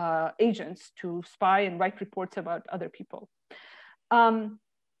of agents to spy and write reports about other people.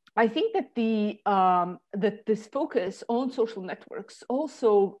 I think that that this focus on social networks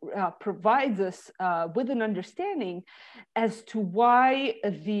also provides us with an understanding as to why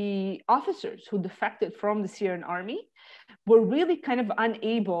the officers who defected from the Syrian army were really kind of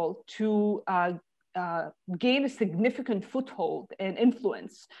unable to gain a significant foothold and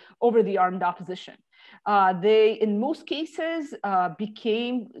influence over the armed opposition. They, in most cases,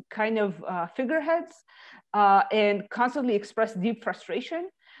 became kind of figureheads and constantly expressed deep frustration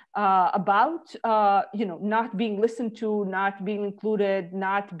about not being listened to, not being included,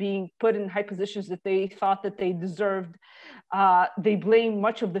 not being put in high positions that they thought that they deserved. They blame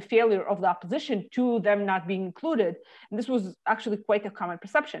much of the failure of the opposition to them not being included. And this was actually quite a common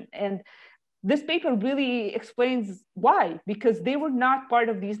perception. And this paper really explains why, because they were not part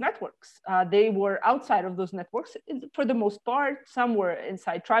of these networks. They were outside of those networks for the most part. Some were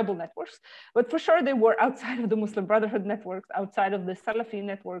inside tribal networks, but for sure they were outside of the Muslim Brotherhood networks, outside of the Salafi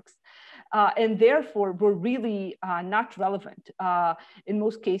networks, and therefore were really not relevant in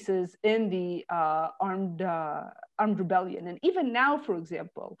most cases in the armed rebellion. And even now, for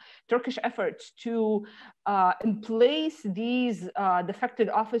example, Turkish efforts to place these defected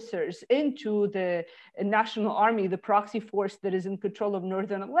officers into the national army, the proxy force that is in control of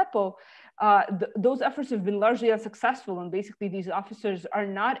northern Aleppo, those efforts have been largely unsuccessful. And basically, these officers are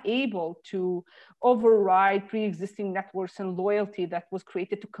not able to override pre-existing networks and loyalty that was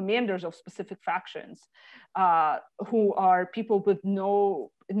created to commanders of specific factions, who are people with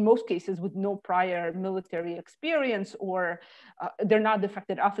in most cases, with no prior military experience, or they're not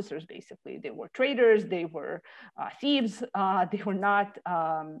defected officers, basically. They were traitors, they were thieves, they were not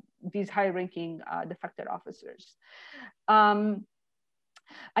these high-ranking defected officers.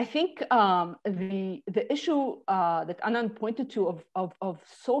 I think the issue that Anand pointed to of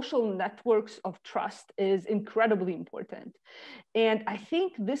social networks of trust is incredibly important. And I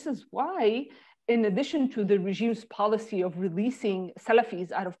think this is why, in addition to the regime's policy of releasing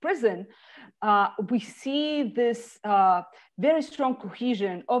Salafis out of prison, we see this very strong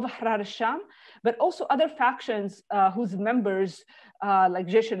cohesion of Ahrar al-Sham, but also other factions whose members, like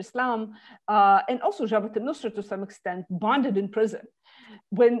Jaish al-Islam, and also Jabhat al-Nusra to some extent, bonded in prison.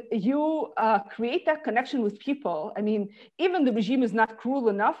 When you create that connection with people, I mean, even the regime is not cruel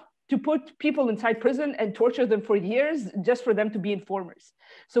enough to put people inside prison and torture them for years just for them to be informers.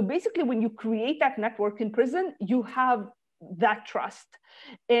 So basically, when you create that network in prison, you have that trust.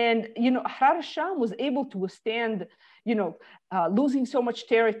 And, Ahrar al-Sham was able to withstand, losing so much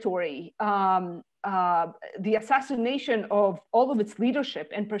territory, the assassination of all of its leadership,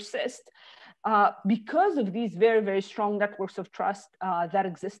 and persist because of these very, very strong networks of trust that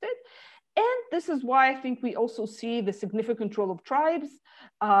existed. And this is why I think we also see the significant role of tribes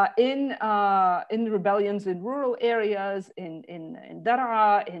in rebellions in rural areas, in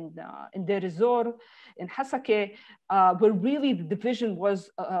Daraa, in Deir ez-Zor, in Hasakeh, where really the division was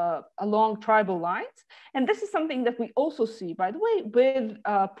along tribal lines. And this is something that we also see, by the way, with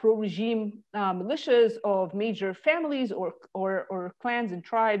pro-regime militias of major families or clans and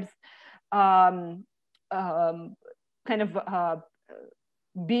tribes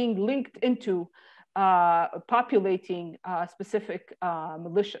being linked into populating specific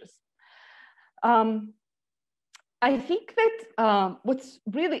militias. I think that what's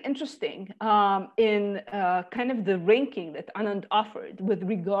really interesting in kind of the ranking that Anand offered with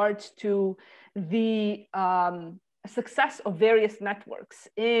regards to the success of various networks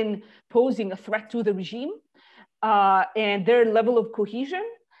in posing a threat to the regime and their level of cohesion,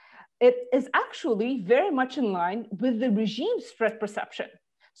 it is actually very much in line with the regime's threat perception.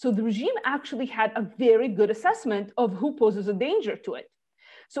 So the regime actually had a very good assessment of who poses a danger to it.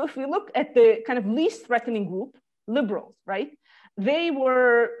 So if we look at the kind of least threatening group, liberals, right? They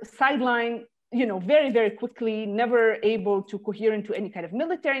were sidelined, very, very quickly, never able to cohere into any kind of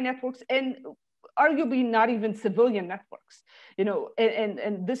military networks, and arguably not even civilian networks,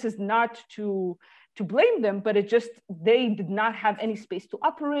 and this is not to blame them, but they did not have any space to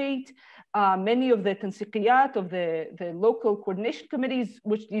operate. Many of the tansiqiyat of the local coordination committees,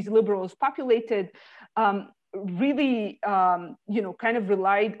 which these liberals populated, really, kind of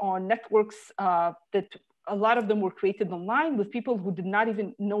relied on networks that a lot of them were created online with people who did not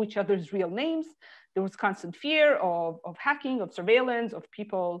even know each other's real names. There was constant fear of hacking, of surveillance, of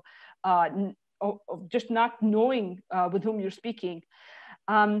people of just not knowing with whom you're speaking.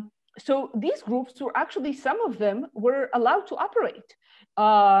 So these groups were actually, some of them were allowed to operate.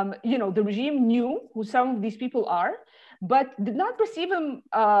 The regime knew who some of these people are, but did not perceive them,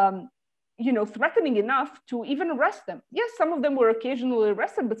 threatening enough to even arrest them. Yes, some of them were occasionally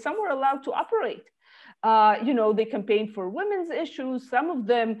arrested, but some were allowed to operate. They campaigned for women's issues. Some of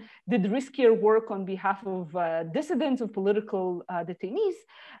them did riskier work on behalf of dissidents, of political detainees.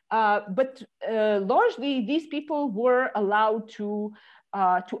 But largely, these people were allowed to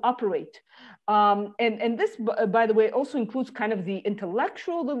operate. And this, by the way, also includes kind of the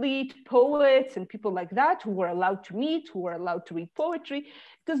intellectual elite, poets and people like that who were allowed to meet, who were allowed to read poetry,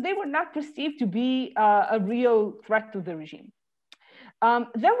 because they were not perceived to be a real threat to the regime.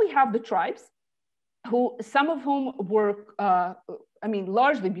 Then we have the tribes, some of whom were,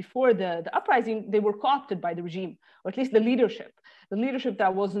 largely before the uprising, they were co-opted by the regime, or at least the leadership. The leadership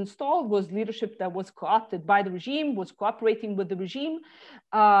that was installed was leadership that was co-opted by the regime, was cooperating with the regime.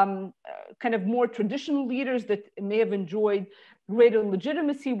 Kind of more traditional leaders that may have enjoyed greater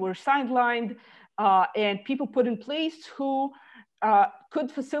legitimacy were sidelined, and people put in place who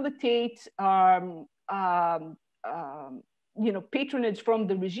could facilitate patronage from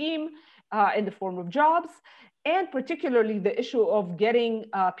the regime in the form of jobs, and particularly the issue of getting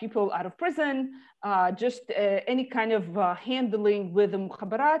people out of prison, just any kind of handling with the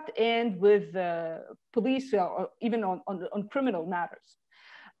mukhabarat and with police, or even on criminal matters.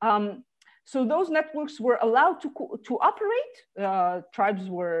 So those networks were allowed to operate. Tribes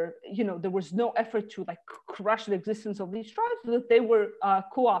were, there was no effort to crush the existence of these tribes, but they were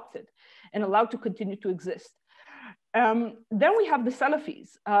co-opted and allowed to continue to exist. Then we have the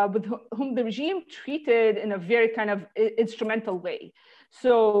Salafis, with whom the regime treated in a very kind of instrumental way.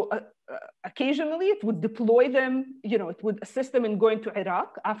 So occasionally it would deploy them, it would assist them in going to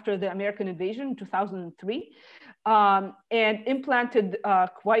Iraq after the American invasion in 2003, and implanted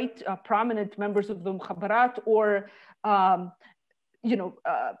quite prominent members of the mukhabarat, or,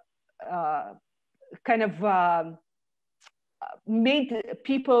 made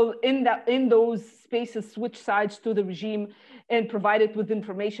people in those spaces switch sides to the regime, and provided with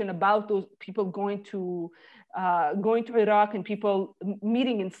information about those people going to Iraq, and people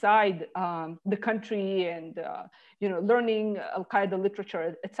meeting inside the country, and learning Al-Qaeda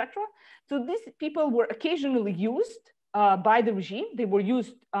literature, etc. So these people were occasionally used by the regime. They were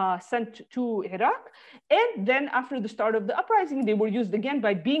sent to Iraq. And then after the start of the uprising, they were used again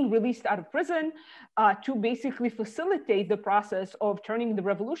by being released out of prison to basically facilitate the process of turning the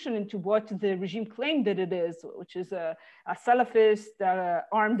revolution into what the regime claimed that it is, which is a Salafist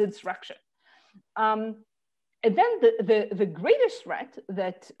armed insurrection. And then the greatest threat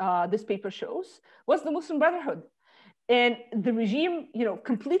that this paper shows was the Muslim Brotherhood. And the regime,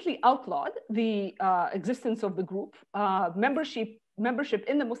 completely outlawed the existence of the group. Membership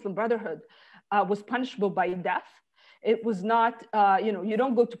in the Muslim Brotherhood was punishable by death. It was not, you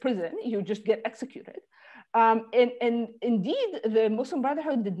don't go to prison, you just get executed. And indeed, the Muslim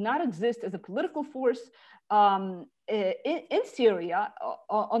Brotherhood did not exist as a political force in Syria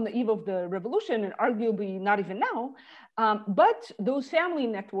on the eve of the revolution, and arguably not even now, but those family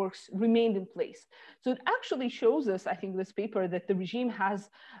networks remained in place. So it actually shows us, I think, this paper, that the regime has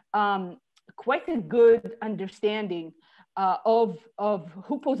quite a good understanding of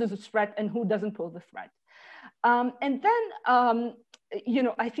who poses a threat and who doesn't pose a threat. And then,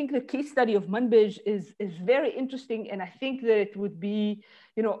 I think the case study of Manbij is very interesting, and I think that it would be,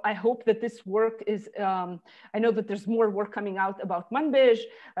 I hope that this work is, I know that there's more work coming out about Manbij,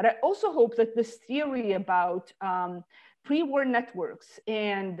 but I also hope that this theory about pre-war networks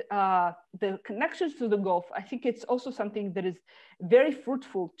and the connections to the Gulf, I think it's also something that is very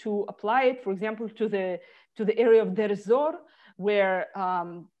fruitful to apply it, for example, to the area of Deir ez-Zor, where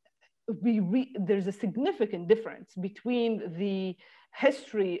there's a significant difference between the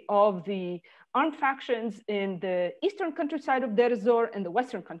history of the armed factions in the eastern countryside of Deir ez-Zor and the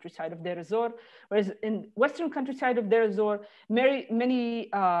western countryside of Deir ez-Zor. Whereas in western countryside of Deir ez-Zor, many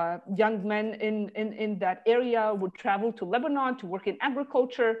young men in that area would travel to Lebanon to work in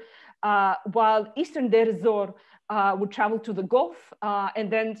agriculture, while eastern Deir ez-Zor would travel to the Gulf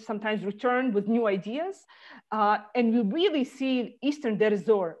and then sometimes return with new ideas. And we really see eastern Deir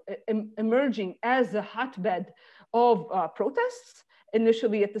ez-Zor emerging as a hotbed of protests,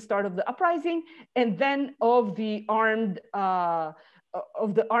 initially at the start of the uprising, and then of the armed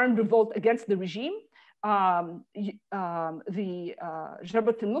revolt against the regime. The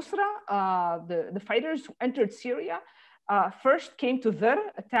Jabhat al-Nusra, the fighters who entered Syria, first came to Dhar,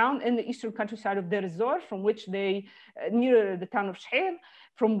 a town in the eastern countryside of Deir ez-Zor, from which they, near the town of Shahir,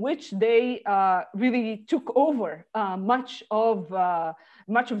 from which they really took over much of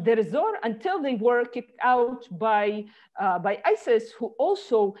Deir ez-Zor until they were kicked out by ISIS, who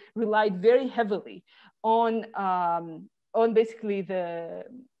also relied very heavily on basically a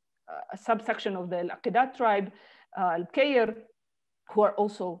subsection of the Al-Aqidat tribe, Al-Kayr, who are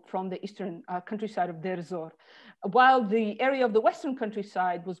also from the eastern countryside of Deir ez-Zor. While the area of the western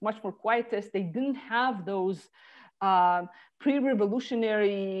countryside was much more quietist, they didn't have those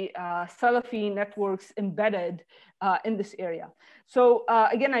pre-revolutionary Salafi networks embedded in this area. So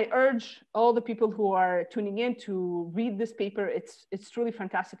again, I urge all the people who are tuning in to read this paper. It's truly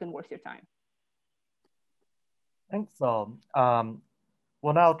fantastic and worth your time. Thanks, Sol.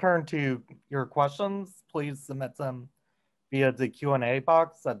 We'll now turn to your questions. Please submit them via the Q&A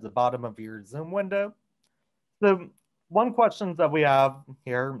box at the bottom of your Zoom window. So one question that we have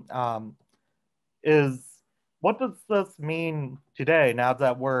here is, what does this mean today, now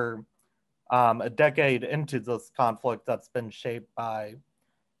that we're a decade into this conflict that's been shaped by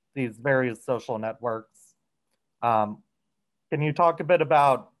these various social networks? Can you talk a bit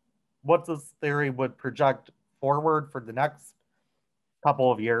about what this theory would project forward for the next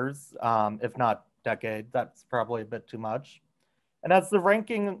couple of years, if not decade? That's probably a bit too much. And as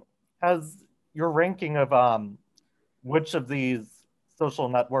your ranking of which of these social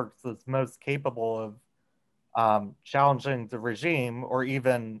networks is most capable of challenging the regime, or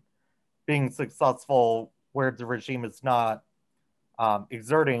even being successful where the regime is not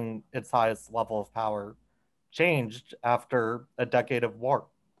exerting its highest level of power, changed after a decade of war?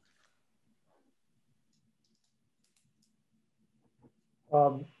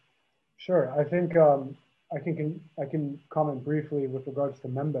 Sure. I think I can comment briefly with regards to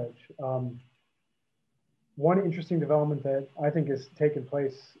Manbij. One interesting development that I think has taken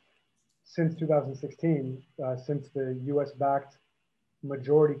place since 2016, since the US-backed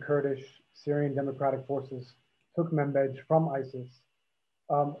majority Kurdish Syrian Democratic Forces took Manbij from ISIS,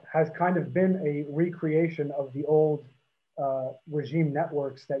 has kind of been a recreation of the old regime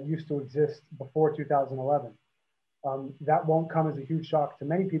networks that used to exist before 2011. That won't come as a huge shock to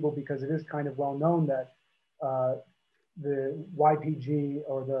many people, because it is kind of well known that the YPG,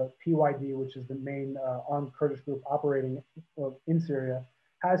 or the PYD, which is the main armed Kurdish group operating in Syria,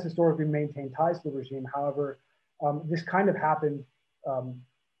 has historically maintained ties to the regime. However, this kind of happened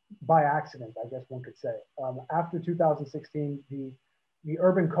by accident, I guess one could say. After 2016, the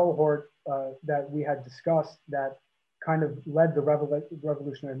urban cohort that we had discussed that kind of led the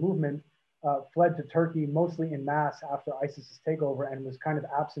revolutionary movement fled to Turkey mostly in mass after ISIS's takeover and was kind of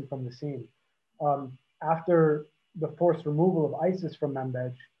absent from the scene. After the forced removal of ISIS from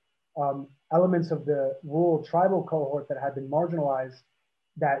Manbij, elements of the rural tribal cohort that had been marginalized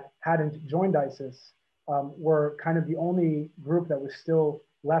that hadn't joined ISIS were kind of the only group that was still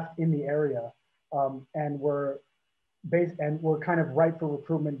left in the area and were kind of ripe for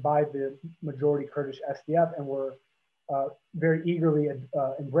recruitment by the majority Kurdish SDF and were very eagerly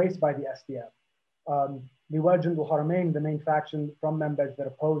embraced by the SDF. Liwajin al-Haramain, the main faction from Manbij that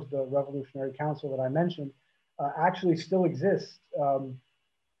opposed the Revolutionary Council that I mentioned, actually still exists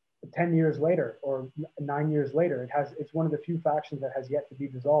 10 years later or 9 years later. It's one of the few factions that has yet to be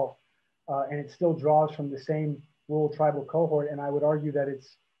dissolved, and it still draws from the same rural tribal cohort. And I would argue that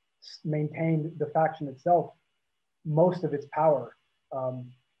it's maintained, the faction itself, most of its power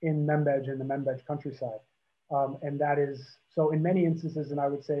in Manbij and the Manbij countryside. And that is, so in many instances, and I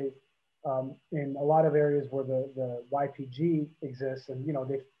would say in a lot of areas where the YPG exists, and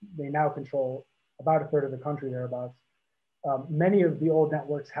they now control about a third of the country thereabouts, many of the old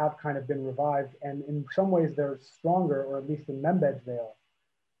networks have kind of been revived, and in some ways they're stronger, or at least in Manbij they are,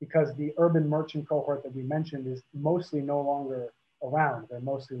 because the urban merchant cohort that we mentioned is mostly no longer around. They're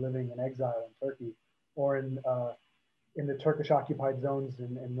mostly living in exile in Turkey or in the Turkish occupied zones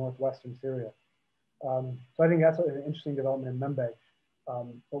in northwestern Syria. So I think that's an interesting development in Manbij.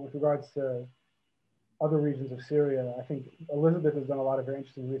 But with regards to other regions of Syria, I think Elizabeth has done a lot of very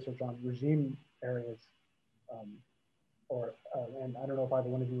interesting research on regime areas. And I don't know if either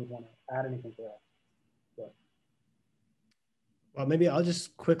one of you would want to add anything to that. But. Well, maybe I'll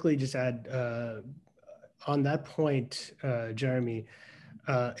just quickly add on that point, Jeremy.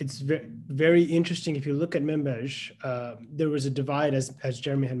 It's very interesting. If you look at Manbij, there was a divide, as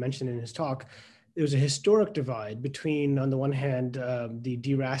Jeremy had mentioned in his talk. There was a historic divide between, on the one hand, the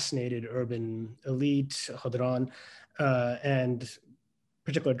deracinated urban elite, Khadran, and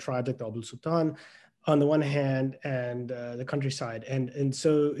particular tribes like the Abul Sultan, on the one hand, and the countryside. And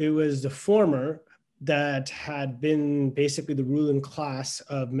so it was the former that had been basically the ruling class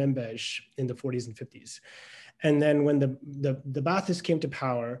of Manbij in the 40s and 50s. And then when the Baathists came to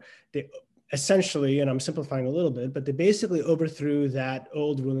power, they essentially, and I'm simplifying a little bit, but they basically overthrew that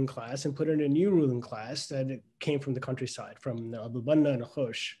old ruling class and put in a new ruling class that came from the countryside, from Abu Banna and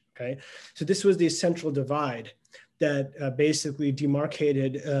Hodge, okay? So this was the central divide that basically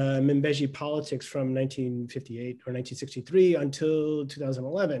demarcated Manbiji politics from 1958 or 1963 until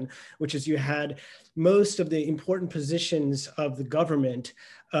 2011, which is you had most of the important positions of the government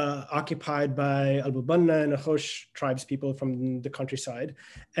occupied by Abu Banna and Hodge tribes people from the countryside.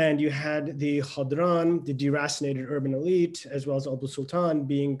 And you had the Khadran, the deracinated urban elite, as well as Abu Sultan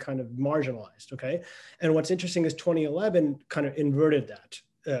being kind of marginalized, okay? And what's interesting is 2011 kind of inverted that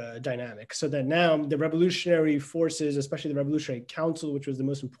dynamic, so that now the revolutionary forces, especially the Revolutionary Council, which was the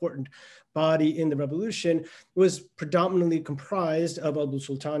most important body in the revolution, was predominantly comprised of Abu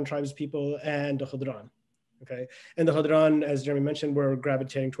Sultan tribes people and the Khadran, okay? And the Khadran, as Jeremy mentioned, were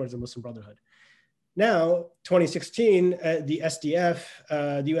gravitating towards the Muslim Brotherhood. Now, 2016, the SDF,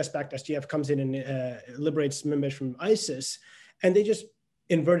 the US-backed SDF comes in and liberates Manbij from ISIS, and they just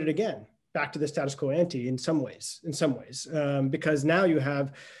invert it again, back to the status quo ante in some ways, because now you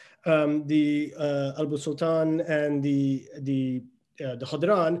have the Abu Sultan and the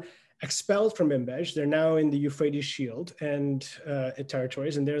Khadran expelled from Manbij. They're now in the Euphrates Shield and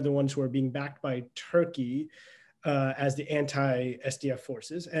territories, and they're the ones who are being backed by Turkey as the anti-SDF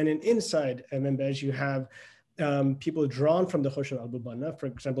forces. And inside Manbij, you have people drawn from the Hodge and Abu Banna, for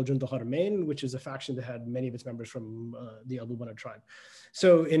example, Jund al-Haramain, which is a faction that had many of its members from the Abu Banna tribe.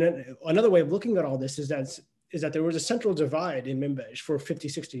 So another way of looking at all this is that there was a central divide in Manbij for 50,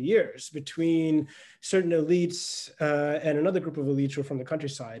 60 years between certain elites and another group of elites who are from the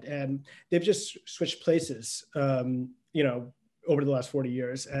countryside. And they've just switched places, over the last 40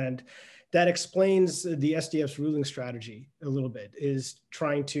 years. And that explains the SDF's ruling strategy a little bit, is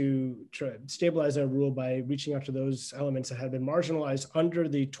trying to stabilize their rule by reaching out to those elements that had been marginalized under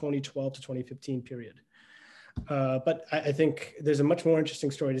the 2012 to 2015 period. But I think there's a much more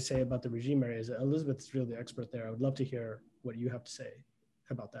interesting story to say about the regime areas. Elizabeth's really the expert there. I would love to hear what you have to say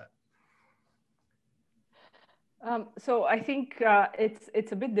about that. So I think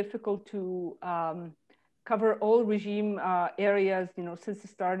it's a bit difficult to cover all regime areas, since the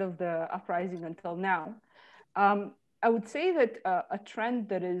start of the uprising until now. I would say that a trend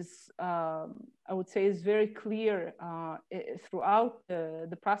that is, I would say, is very clear throughout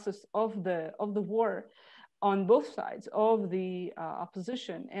the process of the war on both sides of the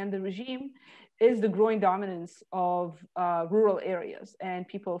opposition and the regime is the growing dominance of rural areas and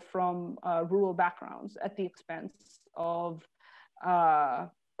people from rural backgrounds at the expense of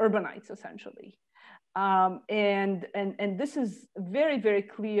urbanites, essentially. And this is very, very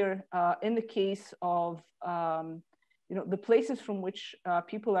clear in the case of the places from which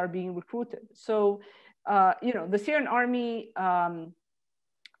people are being recruited. So the Syrian army,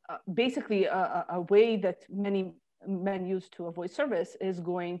 basically a way that many men use to avoid service is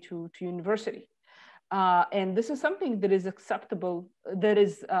going to university. And this is something that is acceptable, that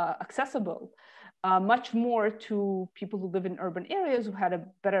is accessible much more to people who live in urban areas who had a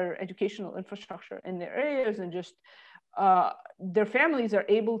better educational infrastructure in their areas, and just their families are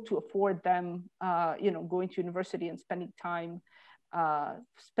able to afford them, going to university and spending time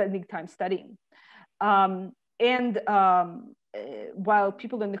studying. While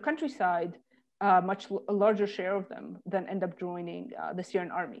people in the countryside, a larger share of them then end up joining the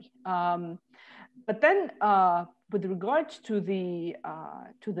Syrian army. But then, with regards to the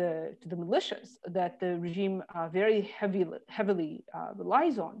militias that the regime very heavily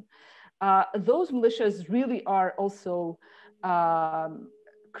relies on, those militias really are also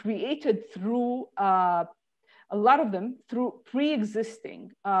created through a lot of them through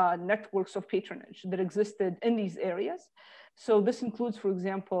pre-existing networks of patronage that existed in these areas. So this includes, for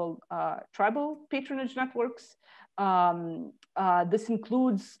example, tribal patronage networks. This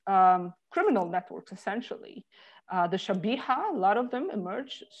includes criminal networks, essentially. The Shabiha, a lot of them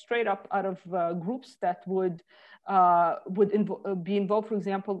emerge straight up out of groups that would be involved, for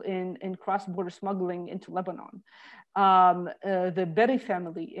example, in cross-border smuggling into Lebanon. The Berri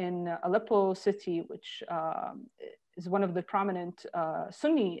family in Aleppo city, which is one of the prominent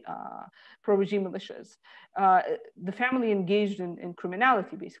Sunni pro-regime militias. The family engaged in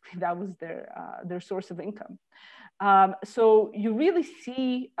criminality, basically. That was their source of income. So you really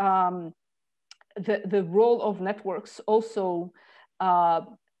see the role of networks also,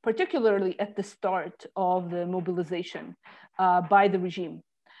 particularly at the start of the mobilization by the regime.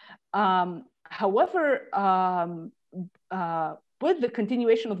 However, with the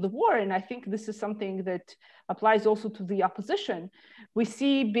continuation of the war, and I think this is something that applies also to the opposition, we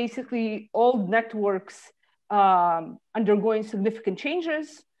see basically old networks undergoing significant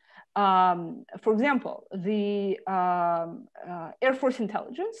changes. For example, the Air Force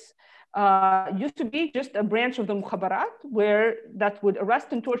intelligence used to be just a branch of the Mukhabarat that would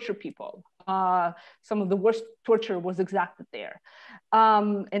arrest and torture people. Some of the worst torture was exacted there,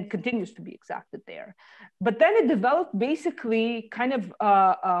 and continues to be exacted there. But then it developed basically kind of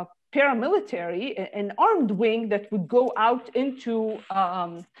a paramilitary, an armed wing that would go out into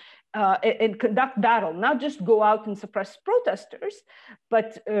and conduct battle, not just go out and suppress protesters,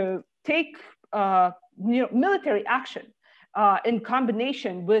 but take military action in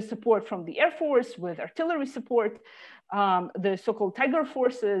combination with support from the Air Force, with artillery support. The so-called Tiger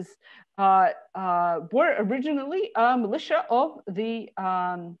forces were originally a militia of the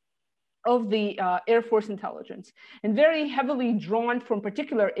Air Force intelligence, and very heavily drawn from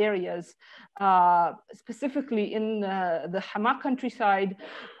particular areas, specifically in the Hama countryside,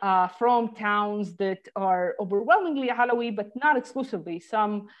 from towns that are overwhelmingly Alawi, but not exclusively.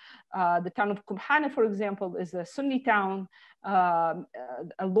 The town of Kumhane, for example, is a Sunni town, a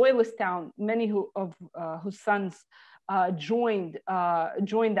loyalist town, many whose sons joined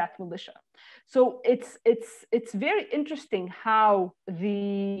that militia. So it's very interesting how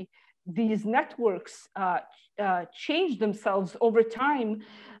these networks change themselves over time.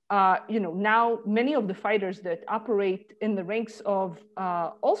 Now many of the fighters that operate in the ranks of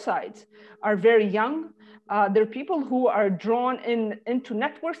all sides are very young. They're people who are drawn into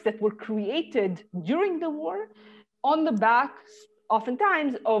networks that were created during the war, on the back,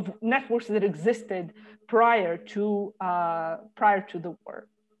 oftentimes, of networks that existed prior to the war.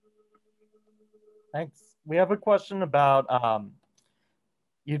 Thanks. We have a question about,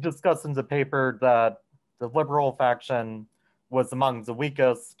 you discussed in the paper that the liberal faction was among the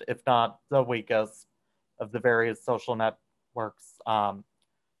weakest, if not the weakest, of the various social networks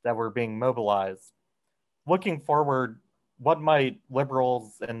that were being mobilized. Looking forward, what might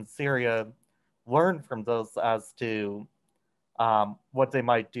liberals in Syria learn from those as to what they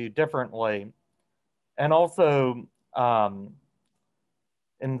might do differently? And also, what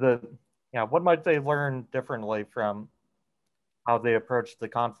might they learn differently from how they approach the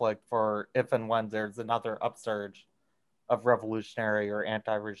conflict for if and when there's another upsurge of revolutionary or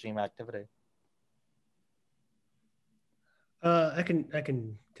anti-regime activity? I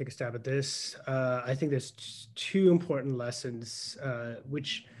can take a stab at this. I think there's two important lessons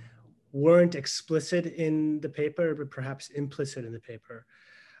which weren't explicit in the paper, but perhaps implicit in the paper,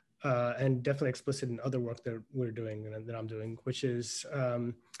 and definitely explicit in other work that we're doing and that I'm doing, which is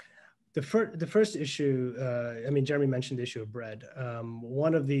the first issue. I mean, Jeremy mentioned the issue of bread.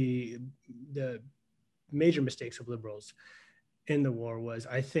 One of the major mistakes of liberals in the war was,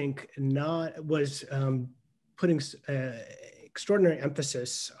 I think, putting extraordinary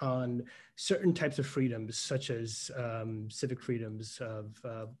emphasis on certain types of freedoms, such as civic freedoms of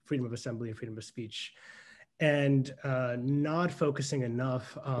freedom of assembly and freedom of speech, and not focusing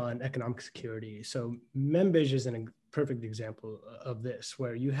enough on economic security. So Membej is a perfect example of this,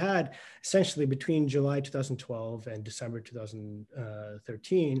 where you had essentially between July 2012 and December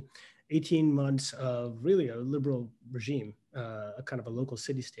 2013, 18 months of really a liberal regime, a kind of a local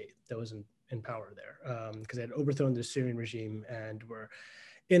city-state that was in power there, because they had overthrown the Syrian regime and were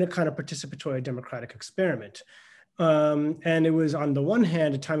in a kind of participatory democratic experiment. And it was, on the one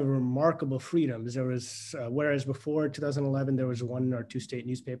hand, a time of remarkable freedoms. There was, whereas before 2011, there was 1 or 2 state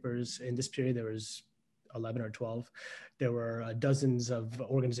newspapers. In this period, there was 11 or 12. There were dozens of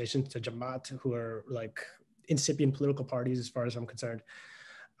organizations, the Jamaat, who are like incipient political parties, as far as I'm concerned.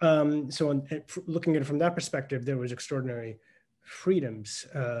 So looking at it from that perspective, there was extraordinary freedoms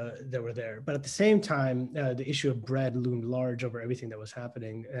that were there. But at the same time, the issue of bread loomed large over everything that was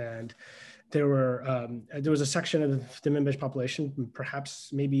happening. And there was a section of the Membej population,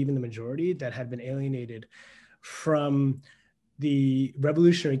 perhaps maybe even the majority, that had been alienated from the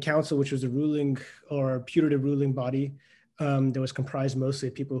Revolutionary Council, which was a ruling or putative ruling body that was comprised mostly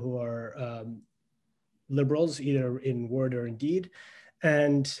of people who are liberals, either in word or in deed.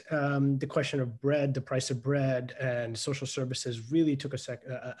 And the question of bread, the price of bread, and social services really took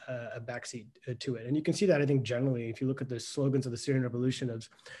a backseat to it. And you can see that, I think, generally, if you look at the slogans of the Syrian Revolution of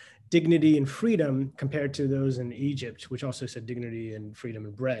dignity and freedom compared to those in Egypt, which also said dignity and freedom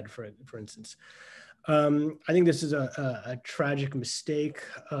and bread, for instance. I think this is a tragic mistake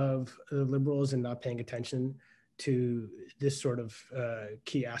of the liberals in not paying attention to this sort of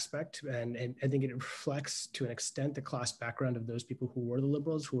key aspect. And I think it reflects, to an extent, the class background of those people who were the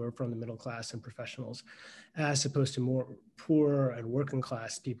liberals, who were from the middle class and professionals, as opposed to more poor and working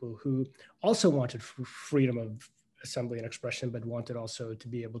class people who also wanted freedom of assembly and expression, but wanted also to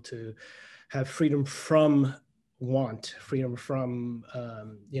be able to have freedom from want, freedom from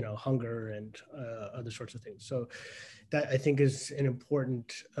hunger and other sorts of things. So that, I think, is an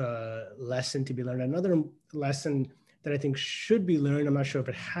important lesson to be learned. Another lesson that I think should be learned, I'm not sure if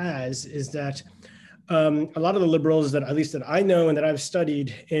it has, is that a lot of the liberals that, at least that I know and that I've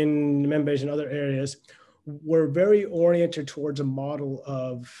studied in Membej and other areas, were very oriented towards a model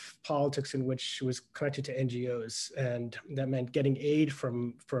of politics in which was connected to NGOs, and that meant getting aid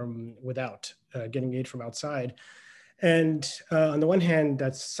from without, getting aid from outside. And on the one hand,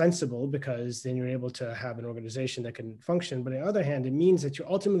 that's sensible, because then you're able to have an organization that can function. But on the other hand, it means that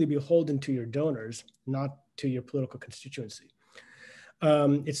you're ultimately beholden to your donors, not to your political constituency.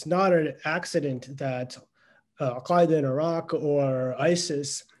 It's not an accident that Al-Qaeda in Iraq or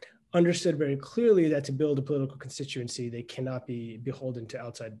ISIS understood very clearly that to build a political constituency, they cannot be beholden to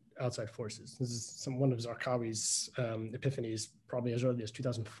outside forces. This is one of Zarqawi's epiphanies, probably as early as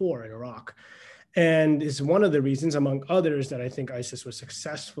 2004 in Iraq. And is one of the reasons, among others, that I think ISIS was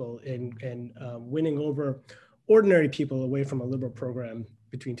successful in winning over ordinary people away from a liberal program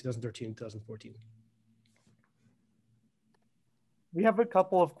between 2013 and 2014. We have a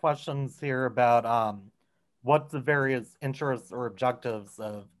couple of questions here about what the various interests or objectives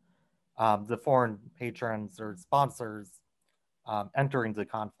of the foreign patrons or sponsors entering the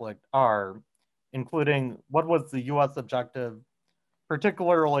conflict are, including what was the US objective,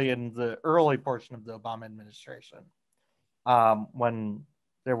 particularly in the early portion of the Obama administration, when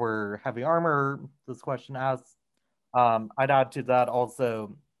there were heavy armor, this question asks. I'd add to that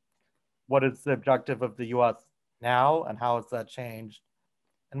also, what is the objective of the US now and how has that changed?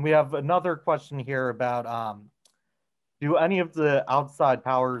 And we have another question here about, do any of the outside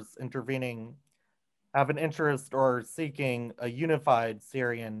powers intervening have an interest or seeking a unified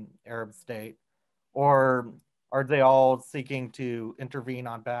Syrian Arab state, or are they all seeking to intervene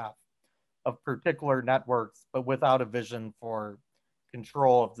on behalf of particular networks, but without a vision for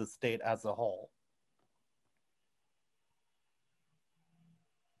control of the state as a whole?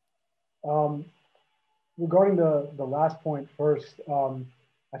 Regarding the last point first,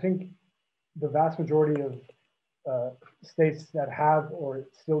 I think the vast majority of states that have or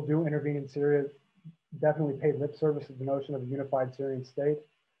still do intervene in Syria definitely pay lip service to the notion of a unified Syrian state.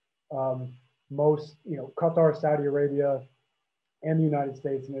 Most, Qatar, Saudi Arabia, and the United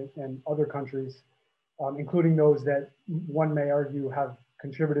States and other countries, including those that one may argue have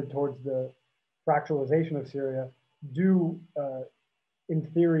contributed towards the fracturalization of Syria, do, in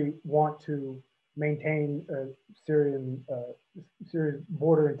theory, want to maintain Syrian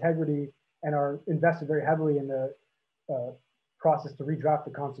border integrity and are invested very heavily in the process to redraft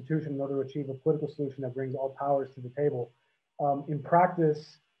the constitution in order to achieve a political solution that brings all powers to the table. In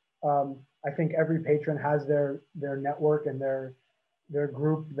practice, I think every patron has their network and their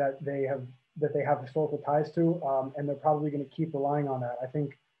group that they have historical ties to, and they're probably going to keep relying on that. I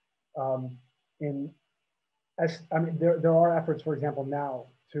think there are efforts, for example, now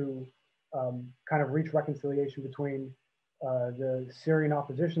to kind of reach reconciliation between the Syrian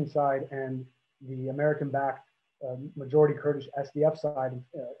opposition side and the American-backed majority Kurdish SDF side,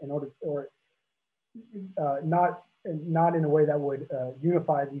 in order, or not in a way that would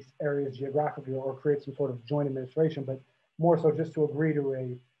unify these areas geographically or create some sort of joint administration, but more so just to agree to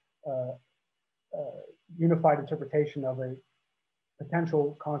a unified interpretation of a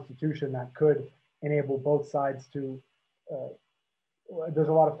potential constitution that could enable both sides to, there's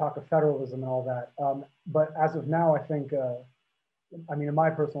a lot of talk of federalism and all that. But as of now, I think, I mean, in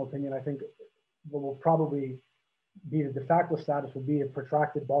my personal opinion, I think what will probably be the de facto status will be a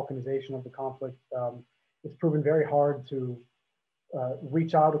protracted balkanization of the conflict. It's proven very hard to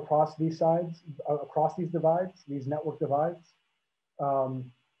reach out across these sides, across these divides, these network divides.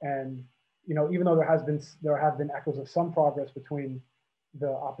 And, you know, even though there have been echoes of some progress between the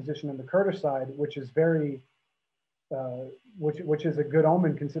opposition and the Kurdish side, which is very, which is a good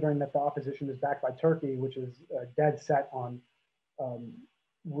omen considering that the opposition is backed by Turkey, which is dead set on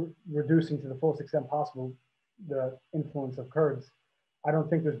reducing to the fullest extent possible the influence of Kurds. I don't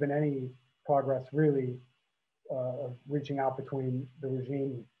think there's been any progress really of reaching out between the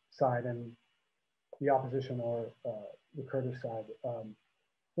regime side and the opposition or the Kurdish side.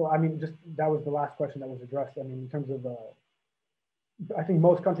 Well, I mean, just that was the last question that was addressed. I mean, in terms of, I think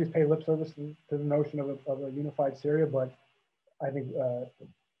most countries pay lip service to the notion of a unified Syria, but I think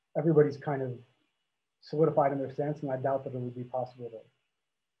everybody's kind of solidified in their stance, and I doubt that it would be possible to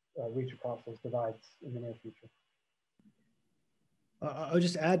reach across those divides in the near future. I'll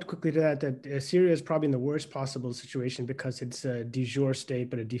just add quickly to that Syria is probably in the worst possible situation because it's a de jure state,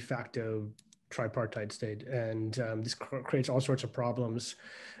 but a de facto tripartite state. And this creates all sorts of problems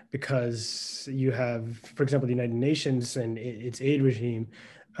because you have, for example, the United Nations and its aid regime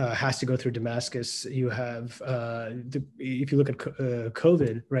has to go through Damascus. You have, if you look at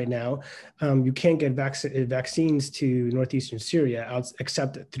COVID right now, you can't get vaccines to northeastern Syria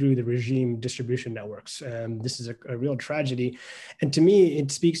except through the regime distribution networks. This is a real tragedy. And to me,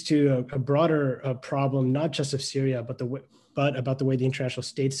 it speaks to a broader problem, not just of Syria, but about the way the international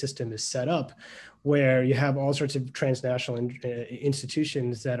state system is set up, where you have all sorts of transnational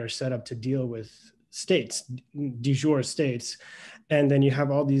institutions that are set up to deal with states, de jure states. And then you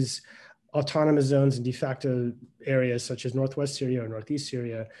have all these autonomous zones and de facto areas such as Northwest Syria or Northeast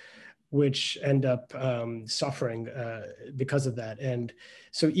Syria, which end up suffering because of that. And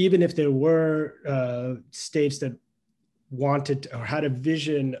so even if there were states that wanted or had a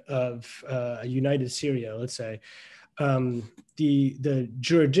vision of a united Syria, let's say, the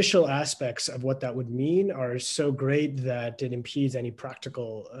judicial aspects of what that would mean are so great that it impedes any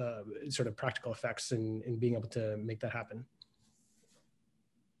practical practical effects in being able to make that happen.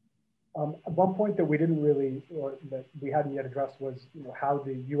 One point that we didn't really, or that we hadn't yet addressed was, you know, how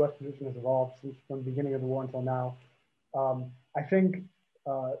the U.S. position has evolved since from the beginning of the war until now. I think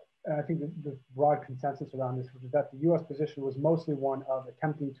the broad consensus around this was that the U.S. position was mostly one of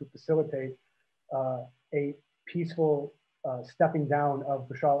attempting to facilitate a peaceful stepping down of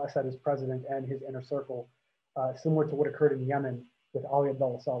Bashar al-Assad as president and his inner circle, similar to what occurred in Yemen with Ali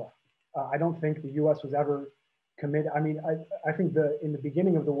Abdullah Saleh. I don't think the U.S. was ever committed. I mean, I think in the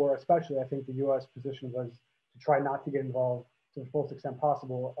beginning of the war, especially, I think the U.S. position was to try not to get involved to the fullest extent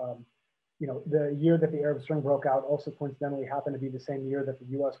possible. You know, the year that the Arab Spring broke out also coincidentally happened to be the same year that the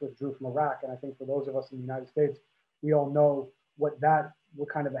U.S. withdrew from Iraq. And I think for those of us in the United States, we all know what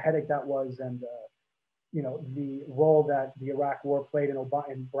kind of a headache that was, and you know, the role that the Iraq war played in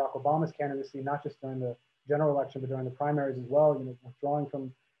Barack Obama's candidacy, not just during the general election, but during the primaries as well. You know, withdrawing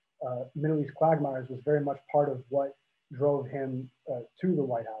from Middle East quagmires was very much part of what drove him to the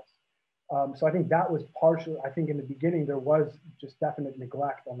White House. So I think that was partially, I think in the beginning, there was just definite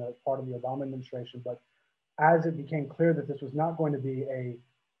neglect on the part of the Obama administration. But as it became clear that this was not going to be an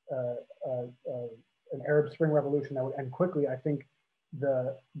Arab Spring revolution that would end quickly, I think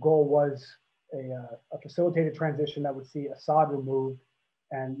the goal was a facilitated transition that would see Assad removed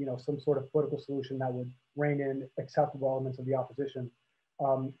and some sort of political solution that would rein in acceptable elements of the opposition.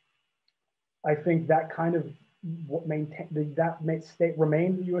 I think that kind of remained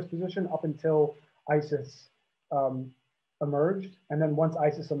the U.S. position up until ISIS emerged, and then once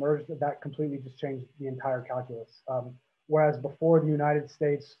ISIS emerged, that completely just changed the entire calculus. Whereas before, the United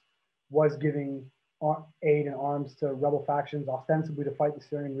States was giving aid and arms to rebel factions ostensibly to fight the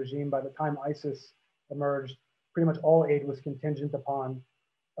Syrian regime. By the time ISIS emerged, pretty much all aid was contingent upon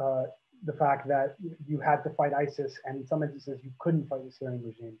the fact that you had to fight ISIS, and in some instances you couldn't fight the Syrian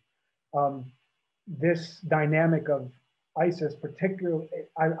regime. This dynamic of ISIS, particularly,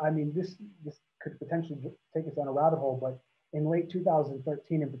 I mean, this could potentially take us down a rabbit hole, but in late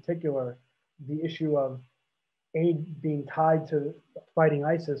 2013 in particular, the issue of aid being tied to fighting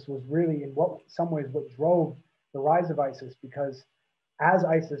ISIS was really in some ways what drove the rise of ISIS, because as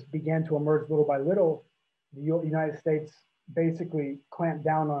ISIS began to emerge little by little, the United States basically clamped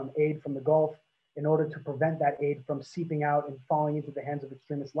down on aid from the Gulf in order to prevent that aid from seeping out and falling into the hands of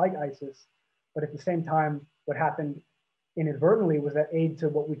extremists like ISIS. But at the same time, what happened inadvertently was that aid to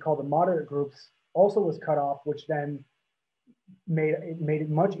what we call the moderate groups also was cut off, which then made it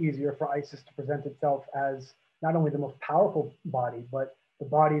much easier for ISIS to present itself as not only the most powerful body, but the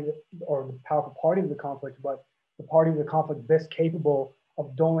body or the powerful party of the conflict, but the party of the conflict best capable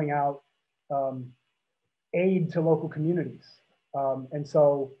of doling out aid to local communities. And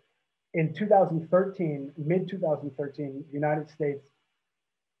so in 2013, mid-2013, the United States,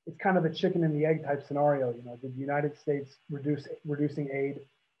 it's kind of a chicken and the egg type scenario. Did the United States reducing aid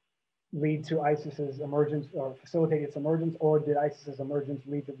lead to ISIS's emergence or facilitate its emergence, or did ISIS's emergence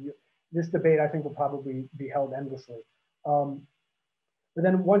lead to this debate? I think will probably be held endlessly. But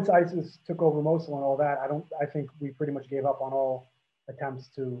then once ISIS took over Mosul and all that, I think we pretty much gave up on all attempts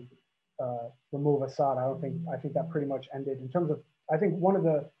to remove Assad. I think that pretty much ended. In terms of, I think one of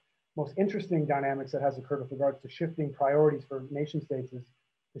the most interesting dynamics that has occurred with regards to shifting priorities for nation states is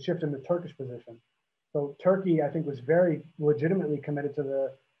the shift in the Turkish position. So Turkey, I think, was very legitimately committed to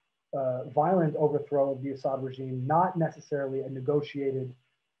the violent overthrow of the Assad regime, not necessarily a negotiated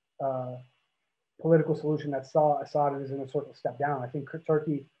political solution that saw Assad as in a sort of step down. I think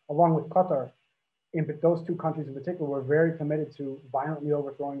Turkey, along with Qatar, those two countries in particular, were very committed to violently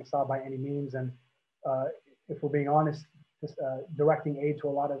overthrowing Assad by any means. And if we're being honest, just, directing aid to a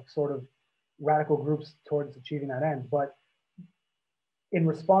lot of sort of radical groups towards achieving that end. But in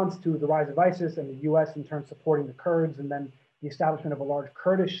response to the rise of ISIS and the US in turn supporting the Kurds, and then the establishment of a large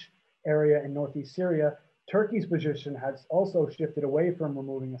Kurdish area in northeast Syria, Turkey's position has also shifted away from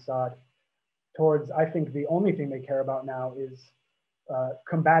removing Assad towards, I think, the only thing they care about now is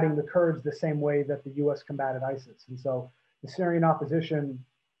combating the Kurds the same way that the US combated ISIS. And so the Syrian opposition,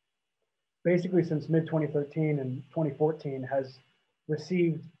 basically since mid-2013 and 2014, has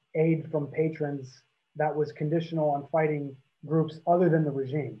received aid from patrons that was conditional on fighting groups other than the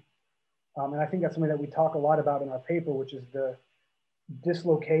regime. And I think that's something that we talk a lot about in our paper, which is the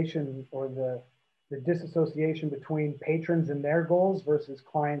dislocation or the disassociation between patrons and their goals versus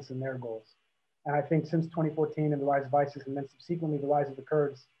clients and their goals. And I think since 2014 and the rise of ISIS, and then subsequently the rise of the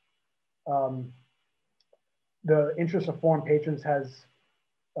Kurds, the interest of foreign patrons has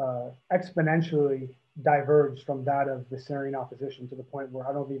exponentially diverged from that of the Syrian opposition, to the point where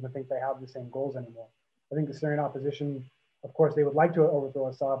I don't even think they have the same goals anymore. I think the Syrian opposition, of course, they would like to overthrow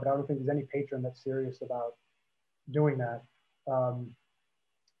Assad, but I don't think there's any patron that's serious about doing that. And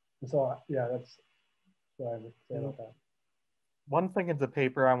so, yeah, that's what I would say about that. One thing in the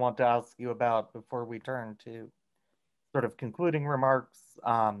paper I want to ask you about before we turn to sort of concluding remarks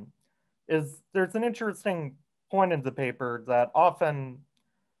is there's an interesting point in the paper that often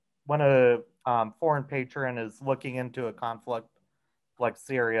when a foreign patron is looking into a conflict like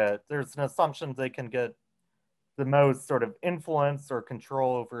Syria, there's an assumption they can get the most sort of influence or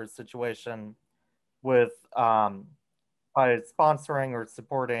control over a situation with by sponsoring or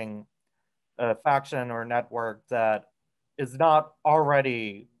supporting a faction or network that is not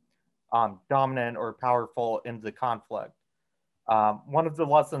already dominant or powerful in the conflict. One of the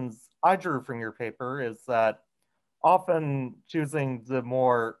lessons I drew from your paper is that often choosing the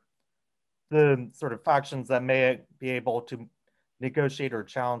sort of factions that may be able to negotiate or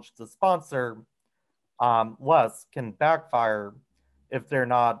challenge the sponsor less can backfire if they're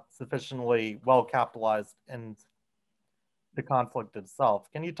not sufficiently well capitalized in the conflict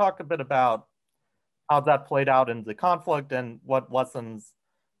itself. Can you talk a bit about how that played out in the conflict and what lessons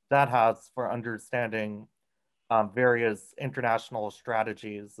that has for understanding various international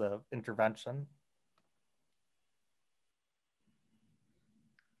strategies of intervention?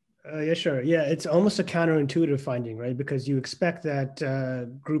 Yeah, sure. Yeah, it's almost a counterintuitive finding, right? Because you expect that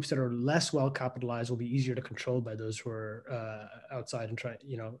groups that are less well capitalized will be easier to control by those who are outside and try,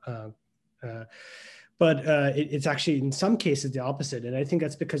 but it's actually in some cases the opposite. And I think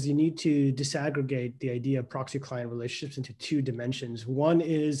that's because you need to disaggregate the idea of proxy client relationships into two dimensions. One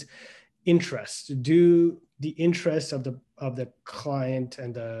is interest. Do the interests of the client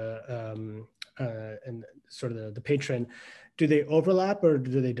and the patron, do they overlap or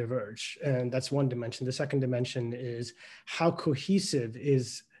do they diverge? And that's one dimension. The second dimension is how cohesive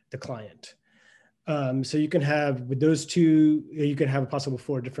is the client. So you can have with those two, you can have a possible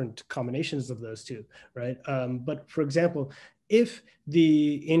 4 different combinations of those two, right? But for example, if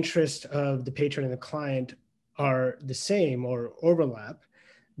the interest of the patron and the client are the same or overlap,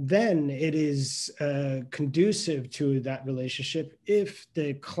 then it is conducive to that relationship if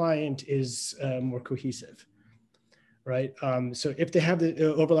the client is more cohesive, right? So if they have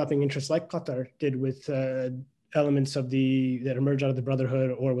the overlapping interests like Qatar did with elements of that emerge out of the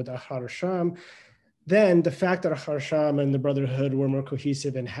Brotherhood or with Ahrar al-Sham, then the fact that Ahrar al-Sham and the Brotherhood were more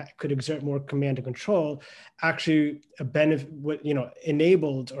cohesive and could exert more command and control actually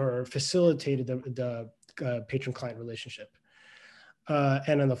enabled or facilitated the patron-client relationship.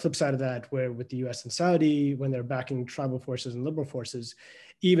 And on the flip side of that, where with the US and Saudi, when they're backing tribal forces and liberal forces,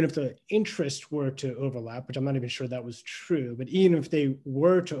 even if the interests were to overlap, which I'm not even sure that was true, but even if they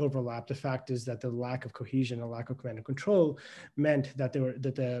were to overlap, the fact is that the lack of cohesion, the lack of command and control meant that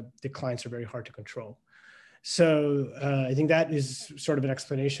the clients are very hard to control. So I think that is sort of an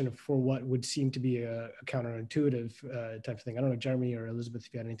explanation for what would seem to be a counterintuitive type of thing. I don't know, Jeremy or Elizabeth,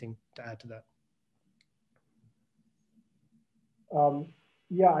 if you had anything to add to that.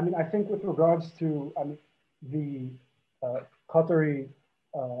 Yeah, I mean, I think with regards to the Qatari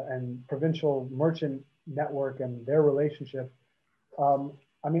and provincial merchant network and their relationship,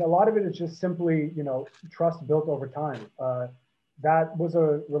 I mean, a lot of it is just simply, trust built over time. That was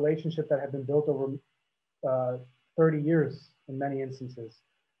a relationship that had been built over 30 years in many instances.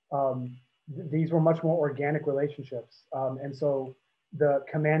 These were much more organic relationships. And so the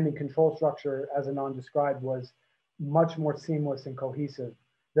command and control structure, as Anand described, was much more seamless and cohesive.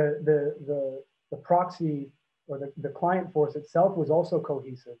 The proxy or the client force itself was also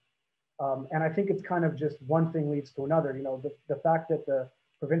cohesive. And I think it's kind of just one thing leads to another. The fact that the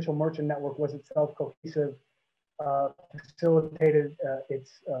provincial merchant network was itself cohesive facilitated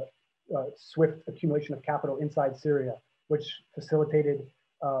its swift accumulation of capital inside Syria, which facilitated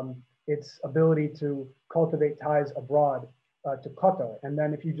its ability to cultivate ties abroad to Qatar. And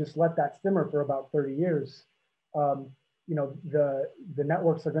then if you just let that simmer for about 30 years, the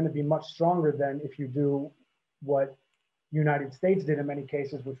networks are going to be much stronger than if you do what United States did in many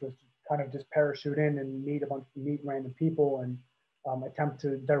cases, which was kind of just parachute in and meet random people and attempt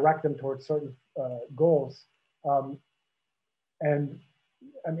to direct them towards certain goals. And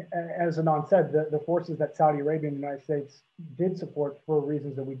I mean, as Anand said, the forces that Saudi Arabia and the United States did support for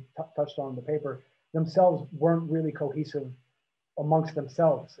reasons that we touched on in the paper themselves weren't really cohesive amongst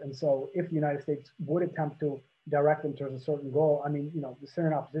themselves. And so if the United States would attempt to direct them towards a certain goal, I mean, the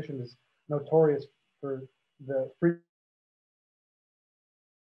Syrian opposition is notorious for the free.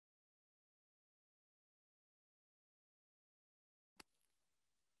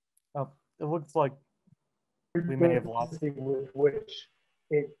 Oh, it looks like we may have lost. With which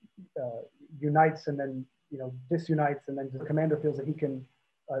it unites and then disunites, and then the commander feels that he can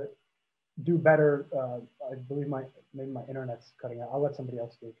do better. I believe maybe my internet's cutting out. I'll let somebody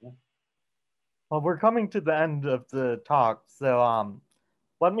else speak. Yeah? Well, we're coming to the end of the talk, so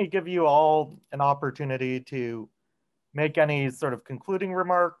let me give you all an opportunity to make any sort of concluding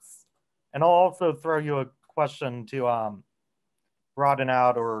remarks, and I'll also throw you a question to broaden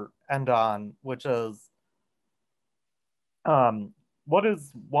out or end on, which is, what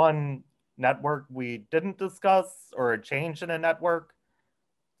is one network we didn't discuss or a change in a network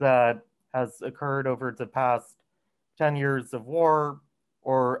that has occurred over the past 10 years of war,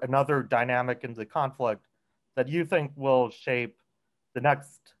 or another dynamic in the conflict that you think will shape the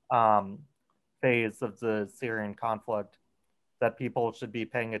next phase of the Syrian conflict that people should be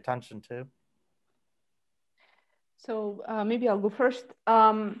paying attention to? So maybe I'll go first.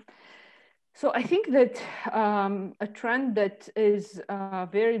 So I think that a trend that is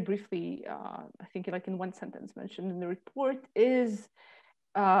very briefly, I think like in one sentence mentioned in the report, is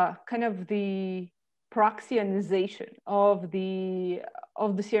kind of the proxyanization of the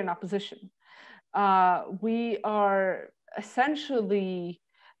Syrian opposition. We are essentially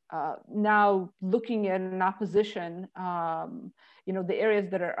now looking at an opposition, the areas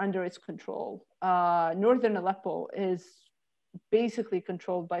that are under its control. Northern Aleppo is basically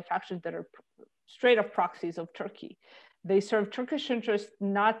controlled by factions that are straight up proxies of Turkey. They serve Turkish interests,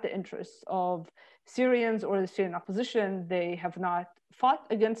 not the interests of Syrians or the Syrian opposition. They have not fought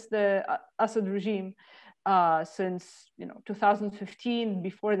against the Assad regime since 2015,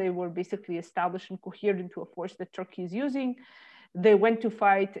 before they were basically established and cohered into a force that Turkey is using. They went to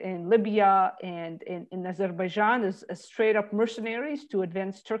fight in Libya and in Azerbaijan as straight up mercenaries to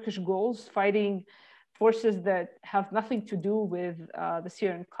advance Turkish goals, fighting forces that have nothing to do with the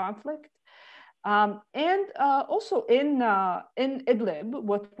Syrian conflict. And also in Idlib,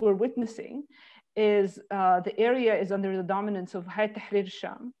 what we're witnessing is the area is under the dominance of Hayat Tahrir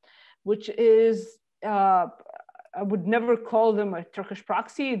al-Sham, which is, I would never call them a Turkish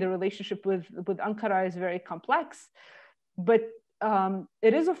proxy. The relationship with Ankara is very complex, but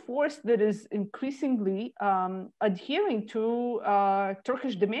it is a force that is increasingly adhering to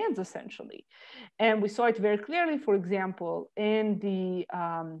Turkish demands, essentially. And we saw it very clearly, for example, in the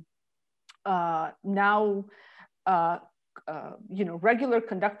regular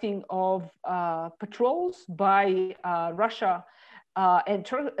conducting of patrols by Russia and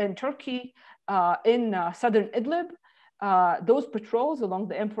Turkey in southern Idlib. Those patrols along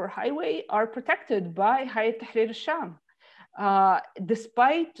the Emperor Highway are protected by Hayat Tahrir al-Sham.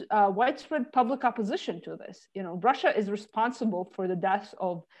 Despite widespread public opposition to this, Russia is responsible for the deaths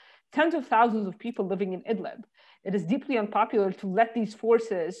of tens of thousands of people living in Idlib. It is deeply unpopular to let these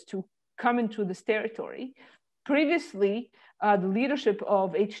forces to come into this territory. Previously, the leadership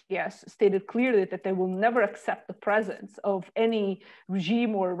of HTS stated clearly that they will never accept the presence of any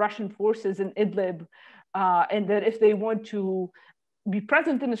regime or Russian forces in Idlib, and that if they want to be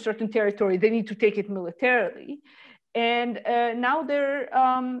present in a certain territory, they need to take it militarily. And now they're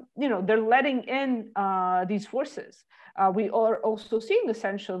letting in these forces. We are also seeing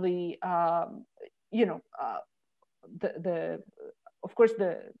essentially, of course,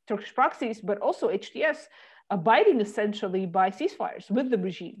 the Turkish proxies, but also HTS abiding essentially by ceasefires with the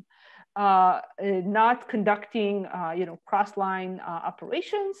regime, not conducting, cross-line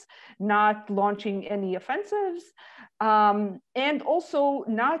operations, not launching any offensives, and also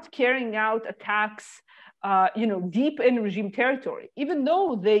not carrying out attacks, deep in regime territory, even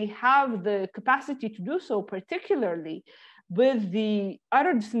though they have the capacity to do so, particularly with the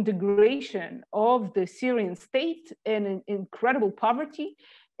utter disintegration of the Syrian state and incredible poverty.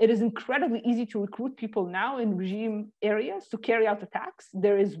 It is incredibly easy to recruit people now in regime areas to carry out attacks.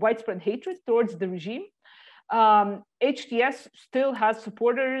 There is widespread hatred towards the regime. HTS still has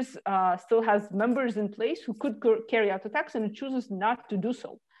supporters, still has members in place who could carry out attacks, and it chooses not to do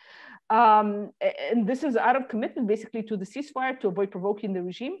so. And this is out of commitment basically to the ceasefire to avoid provoking the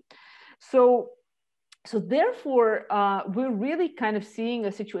regime. So therefore, we're really kind of seeing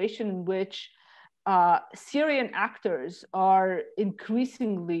a situation in which Syrian actors are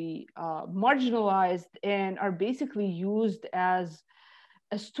increasingly marginalized and are basically used as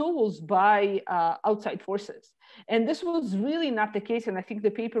tools by outside forces. And this was really not the case. And I think the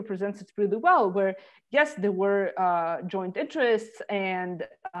paper presents it really well, where yes, there were joint interests and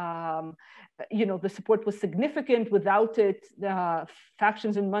the support was significant. Without it, the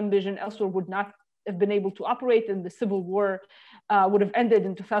factions in Manbij and elsewhere would not have been able to operate, and the civil war would have ended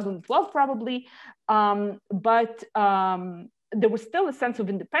in 2012 probably. But there was still a sense of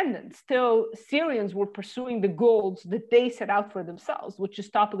independence. Still, Syrians were pursuing the goals that they set out for themselves, which is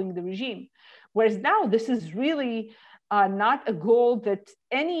toppling the regime. Whereas now, this is really not a goal that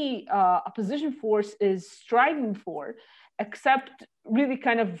any opposition force is striving for, except really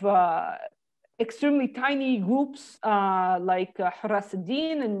kind of extremely tiny groups like Haras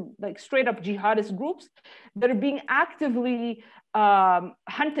ad-Din and like straight up jihadist groups that are being actively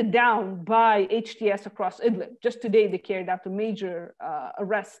hunted down by HTS across Idlib. Just today, they carried out a major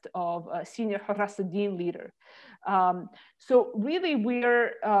arrest of a senior Haras ad-Din leader. So really,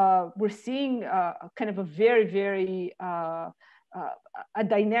 we're seeing kind of a very, very a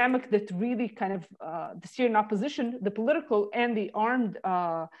dynamic that really kind of the Syrian opposition, the political and the armed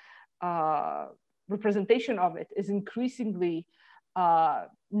representation of it is increasingly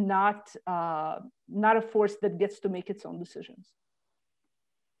not a force that gets to make its own decisions.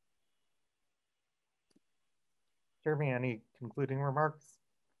 Jeremy, any concluding remarks?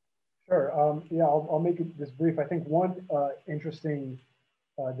 Sure. Yeah, I'll make this brief. I think one interesting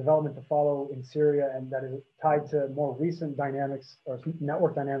development to follow in Syria, and that is tied to more recent dynamics or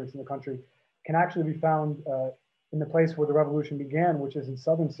network dynamics in the country, can actually be found in the place where the revolution began, which is in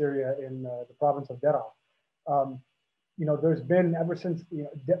southern Syria in the province of Daraa. There's been, ever since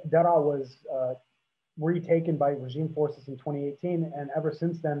Daraa was retaken by regime forces in 2018, and ever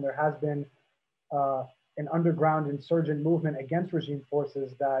since then there has been an underground insurgent movement against regime forces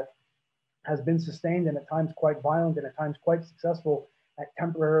that has been sustained and at times quite violent and at times quite successful at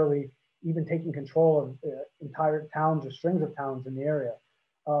temporarily even taking control of entire towns or strings of towns in the area.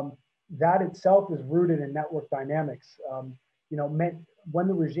 That itself is rooted in network dynamics. When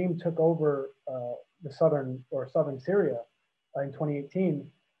the regime took over the southern Syria in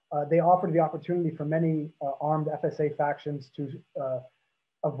 2018, they offered the opportunity for many armed FSA factions to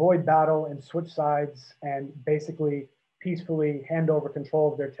avoid battle and switch sides and basically peacefully hand over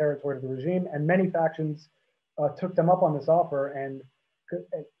control of their territory to the regime. And many factions took them up on this offer, and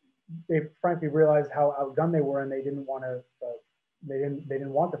they frankly realized how outgunned they were, and they didn't want to. They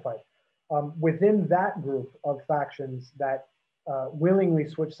didn't want to fight. Within that group of factions that willingly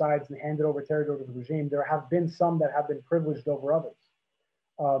switched sides and handed over territory to the regime, there have been some that have been privileged over others.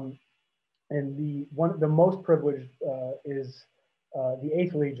 And the most privileged is the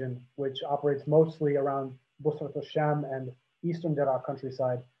 8th Legion, which operates mostly around Busrat al-Sham and Eastern Daraa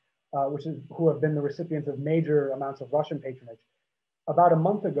countryside, who have been the recipients of major amounts of Russian patronage. About a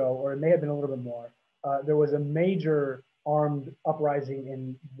month ago, or it may have been a little bit more, there was a major armed uprising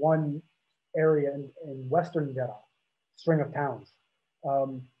in one area in Western Daraa, string of towns,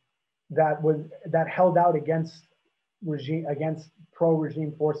 that held out against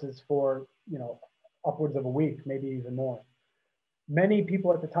pro-regime forces for upwards of a week, maybe even more. Many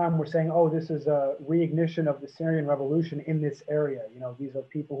people at the time were saying, "Oh, this is a reignition of the Syrian revolution in this area. These are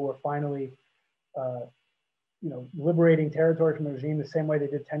people who are finally, liberating territory from the regime the same way they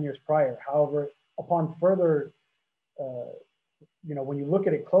did 10 years prior." However, upon further, when you look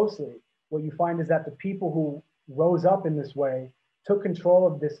at it closely, what you find is that the people who rose up in this way, took control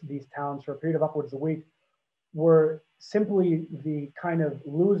of these towns for a period of upwards of a week, were simply the kind of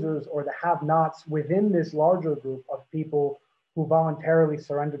losers or the have-nots within this larger group of people who voluntarily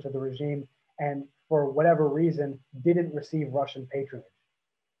surrendered to the regime and for whatever reason didn't receive Russian patronage.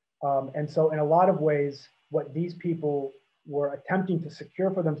 And so in a lot of ways, what these people were attempting to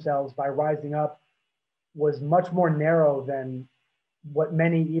secure for themselves by rising up was much more narrow than what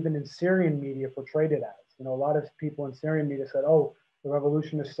many even in Syrian media portrayed it as. A lot of people in Syrian media said, "Oh, the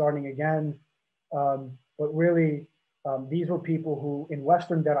revolution is starting again." But really, these were people who in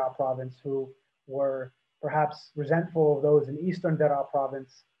Western Daraa province who were perhaps resentful of those in Eastern Daraa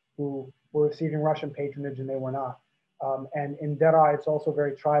province who were receiving Russian patronage and they were not. And in Daraa, it's also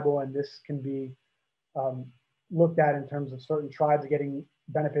very tribal, and this can be looked at in terms of certain tribes getting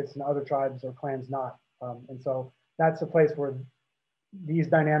benefits and other tribes or clans not. And so that's a place where these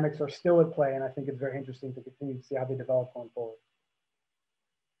dynamics are still at play, and I think it's very interesting to continue to see how they develop going forward.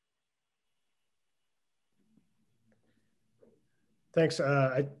 Thanks.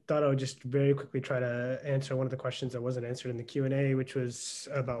 I thought I would just very quickly try to answer one of the questions that wasn't answered in the Q&A, which was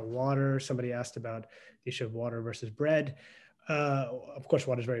about water. Somebody asked about the issue of water versus bread. Of course,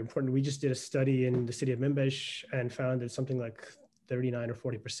 water is very important. We just did a study in the city of Minbish and found that something like 39 or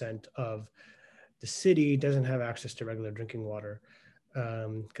 40% of the city doesn't have access to regular drinking water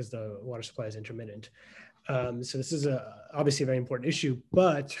because the water supply is intermittent. So this is obviously a very important issue,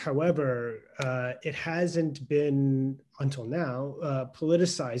 but however, it hasn't been until now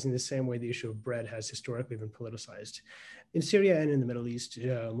politicized in the same way the issue of bread has historically been politicized. In Syria and in the Middle East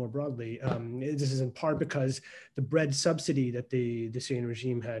more broadly, this is in part because the bread subsidy that the Syrian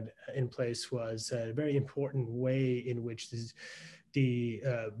regime had in place was a very important way in which the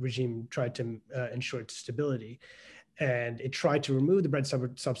regime tried to ensure its stability. And it tried to remove the bread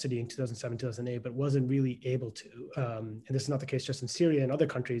subsidy in 2007, 2008, but wasn't really able to. And this is not the case just in Syria and other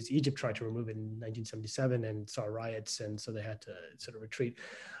countries. Egypt tried to remove it in 1977 and saw riots, and so they had to sort of retreat.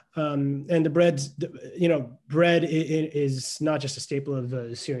 And the bread is not just a staple of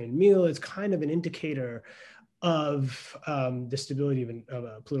the Syrian meal. It's kind of an indicator of the stability of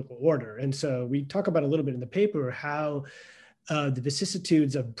a political order. And so we talk about a little bit in the paper how the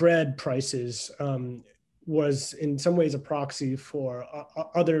vicissitudes of bread prices was in some ways a proxy for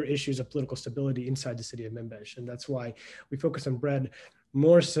other issues of political stability inside the city of Minbish. And that's why we focus on bread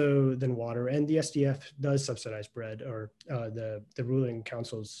more so than water. And the SDF does subsidize bread, or the ruling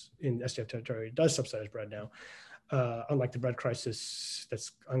councils in SDF territory does subsidize bread now, unlike the bread crisis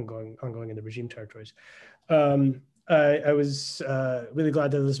that's ongoing in the regime territories. I was really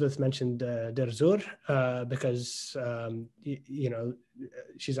glad that Elizabeth mentioned Deir Zur because,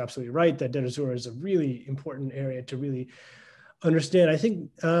 she's absolutely right that Deir Zur is a really important area to really understand. I think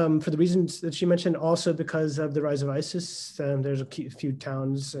for the reasons that she mentioned, also because of the rise of ISIS, there's a few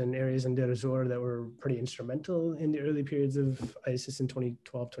towns and areas in Deir Zur that were pretty instrumental in the early periods of ISIS in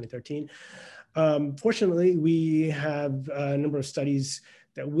 2012, 2013. Fortunately, we have a number of studies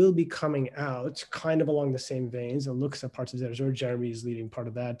that will be coming out kind of along the same veins. It looks at parts of that. Jeremy is leading part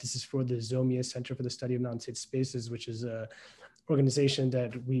of that. This is for the Zomia Center for the Study of Non-State Spaces, which is a organization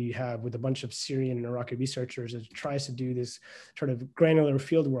that we have with a bunch of Syrian and Iraqi researchers that tries to do this sort of granular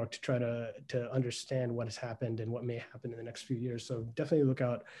field work to try to understand what has happened and what may happen in the next few years. So definitely look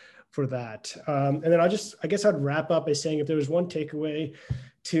out for that. And then I guess I'd wrap up by saying if there was one takeaway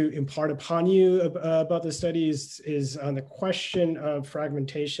to impart upon you about the studies is on the question of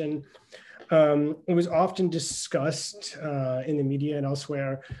fragmentation. It was often discussed in the media and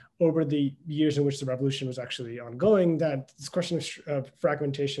elsewhere over the years in which the revolution was actually ongoing, that this question of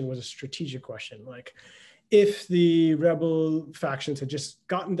fragmentation was a strategic question. Like, if the rebel factions had just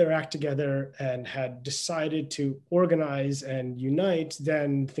gotten their act together and had decided to organize and unite,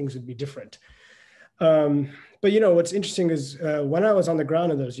 then things would be different. But what's interesting is when I was on the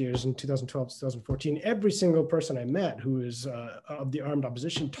ground in those years in 2012, 2014, every single person I met who was of the armed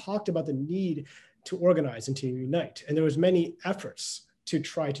opposition talked about the need to organize and to unite. And there was many efforts to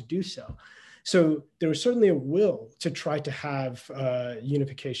try to do so. So there was certainly a will to try to have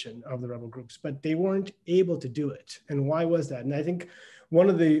unification of the rebel groups, but they weren't able to do it. And why was that? And I think one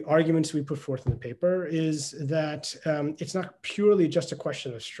of the arguments we put forth in the paper is that it's not purely just a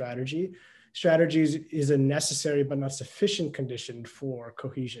question of strategy. Strategy is a necessary but not sufficient condition for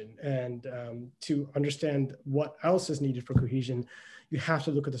cohesion. And to understand what else is needed for cohesion, you have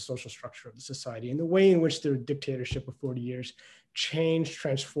to look at the social structure of the society and the way in which the dictatorship of 40 years changed,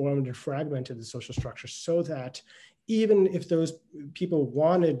 transformed, and fragmented the social structure so that even if those people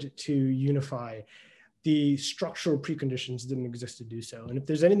wanted to unify, the structural preconditions didn't exist to do so. And if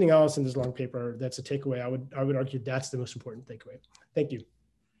there's anything else in this long paper that's a takeaway, I would argue that's the most important takeaway. Thank you.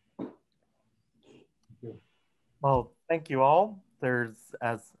 Well, thank you all. There's,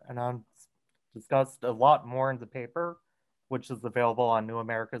 as Anand discussed, a lot more in the paper, which is available on New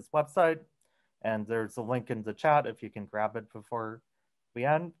America's website. And there's a link in the chat if you can grab it before we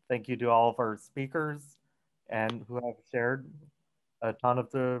end. Thank you to all of our speakers and who have shared a ton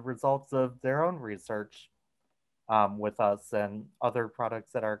of the results of their own research with us and other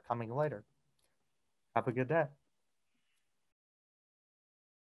products that are coming later. Have a good day.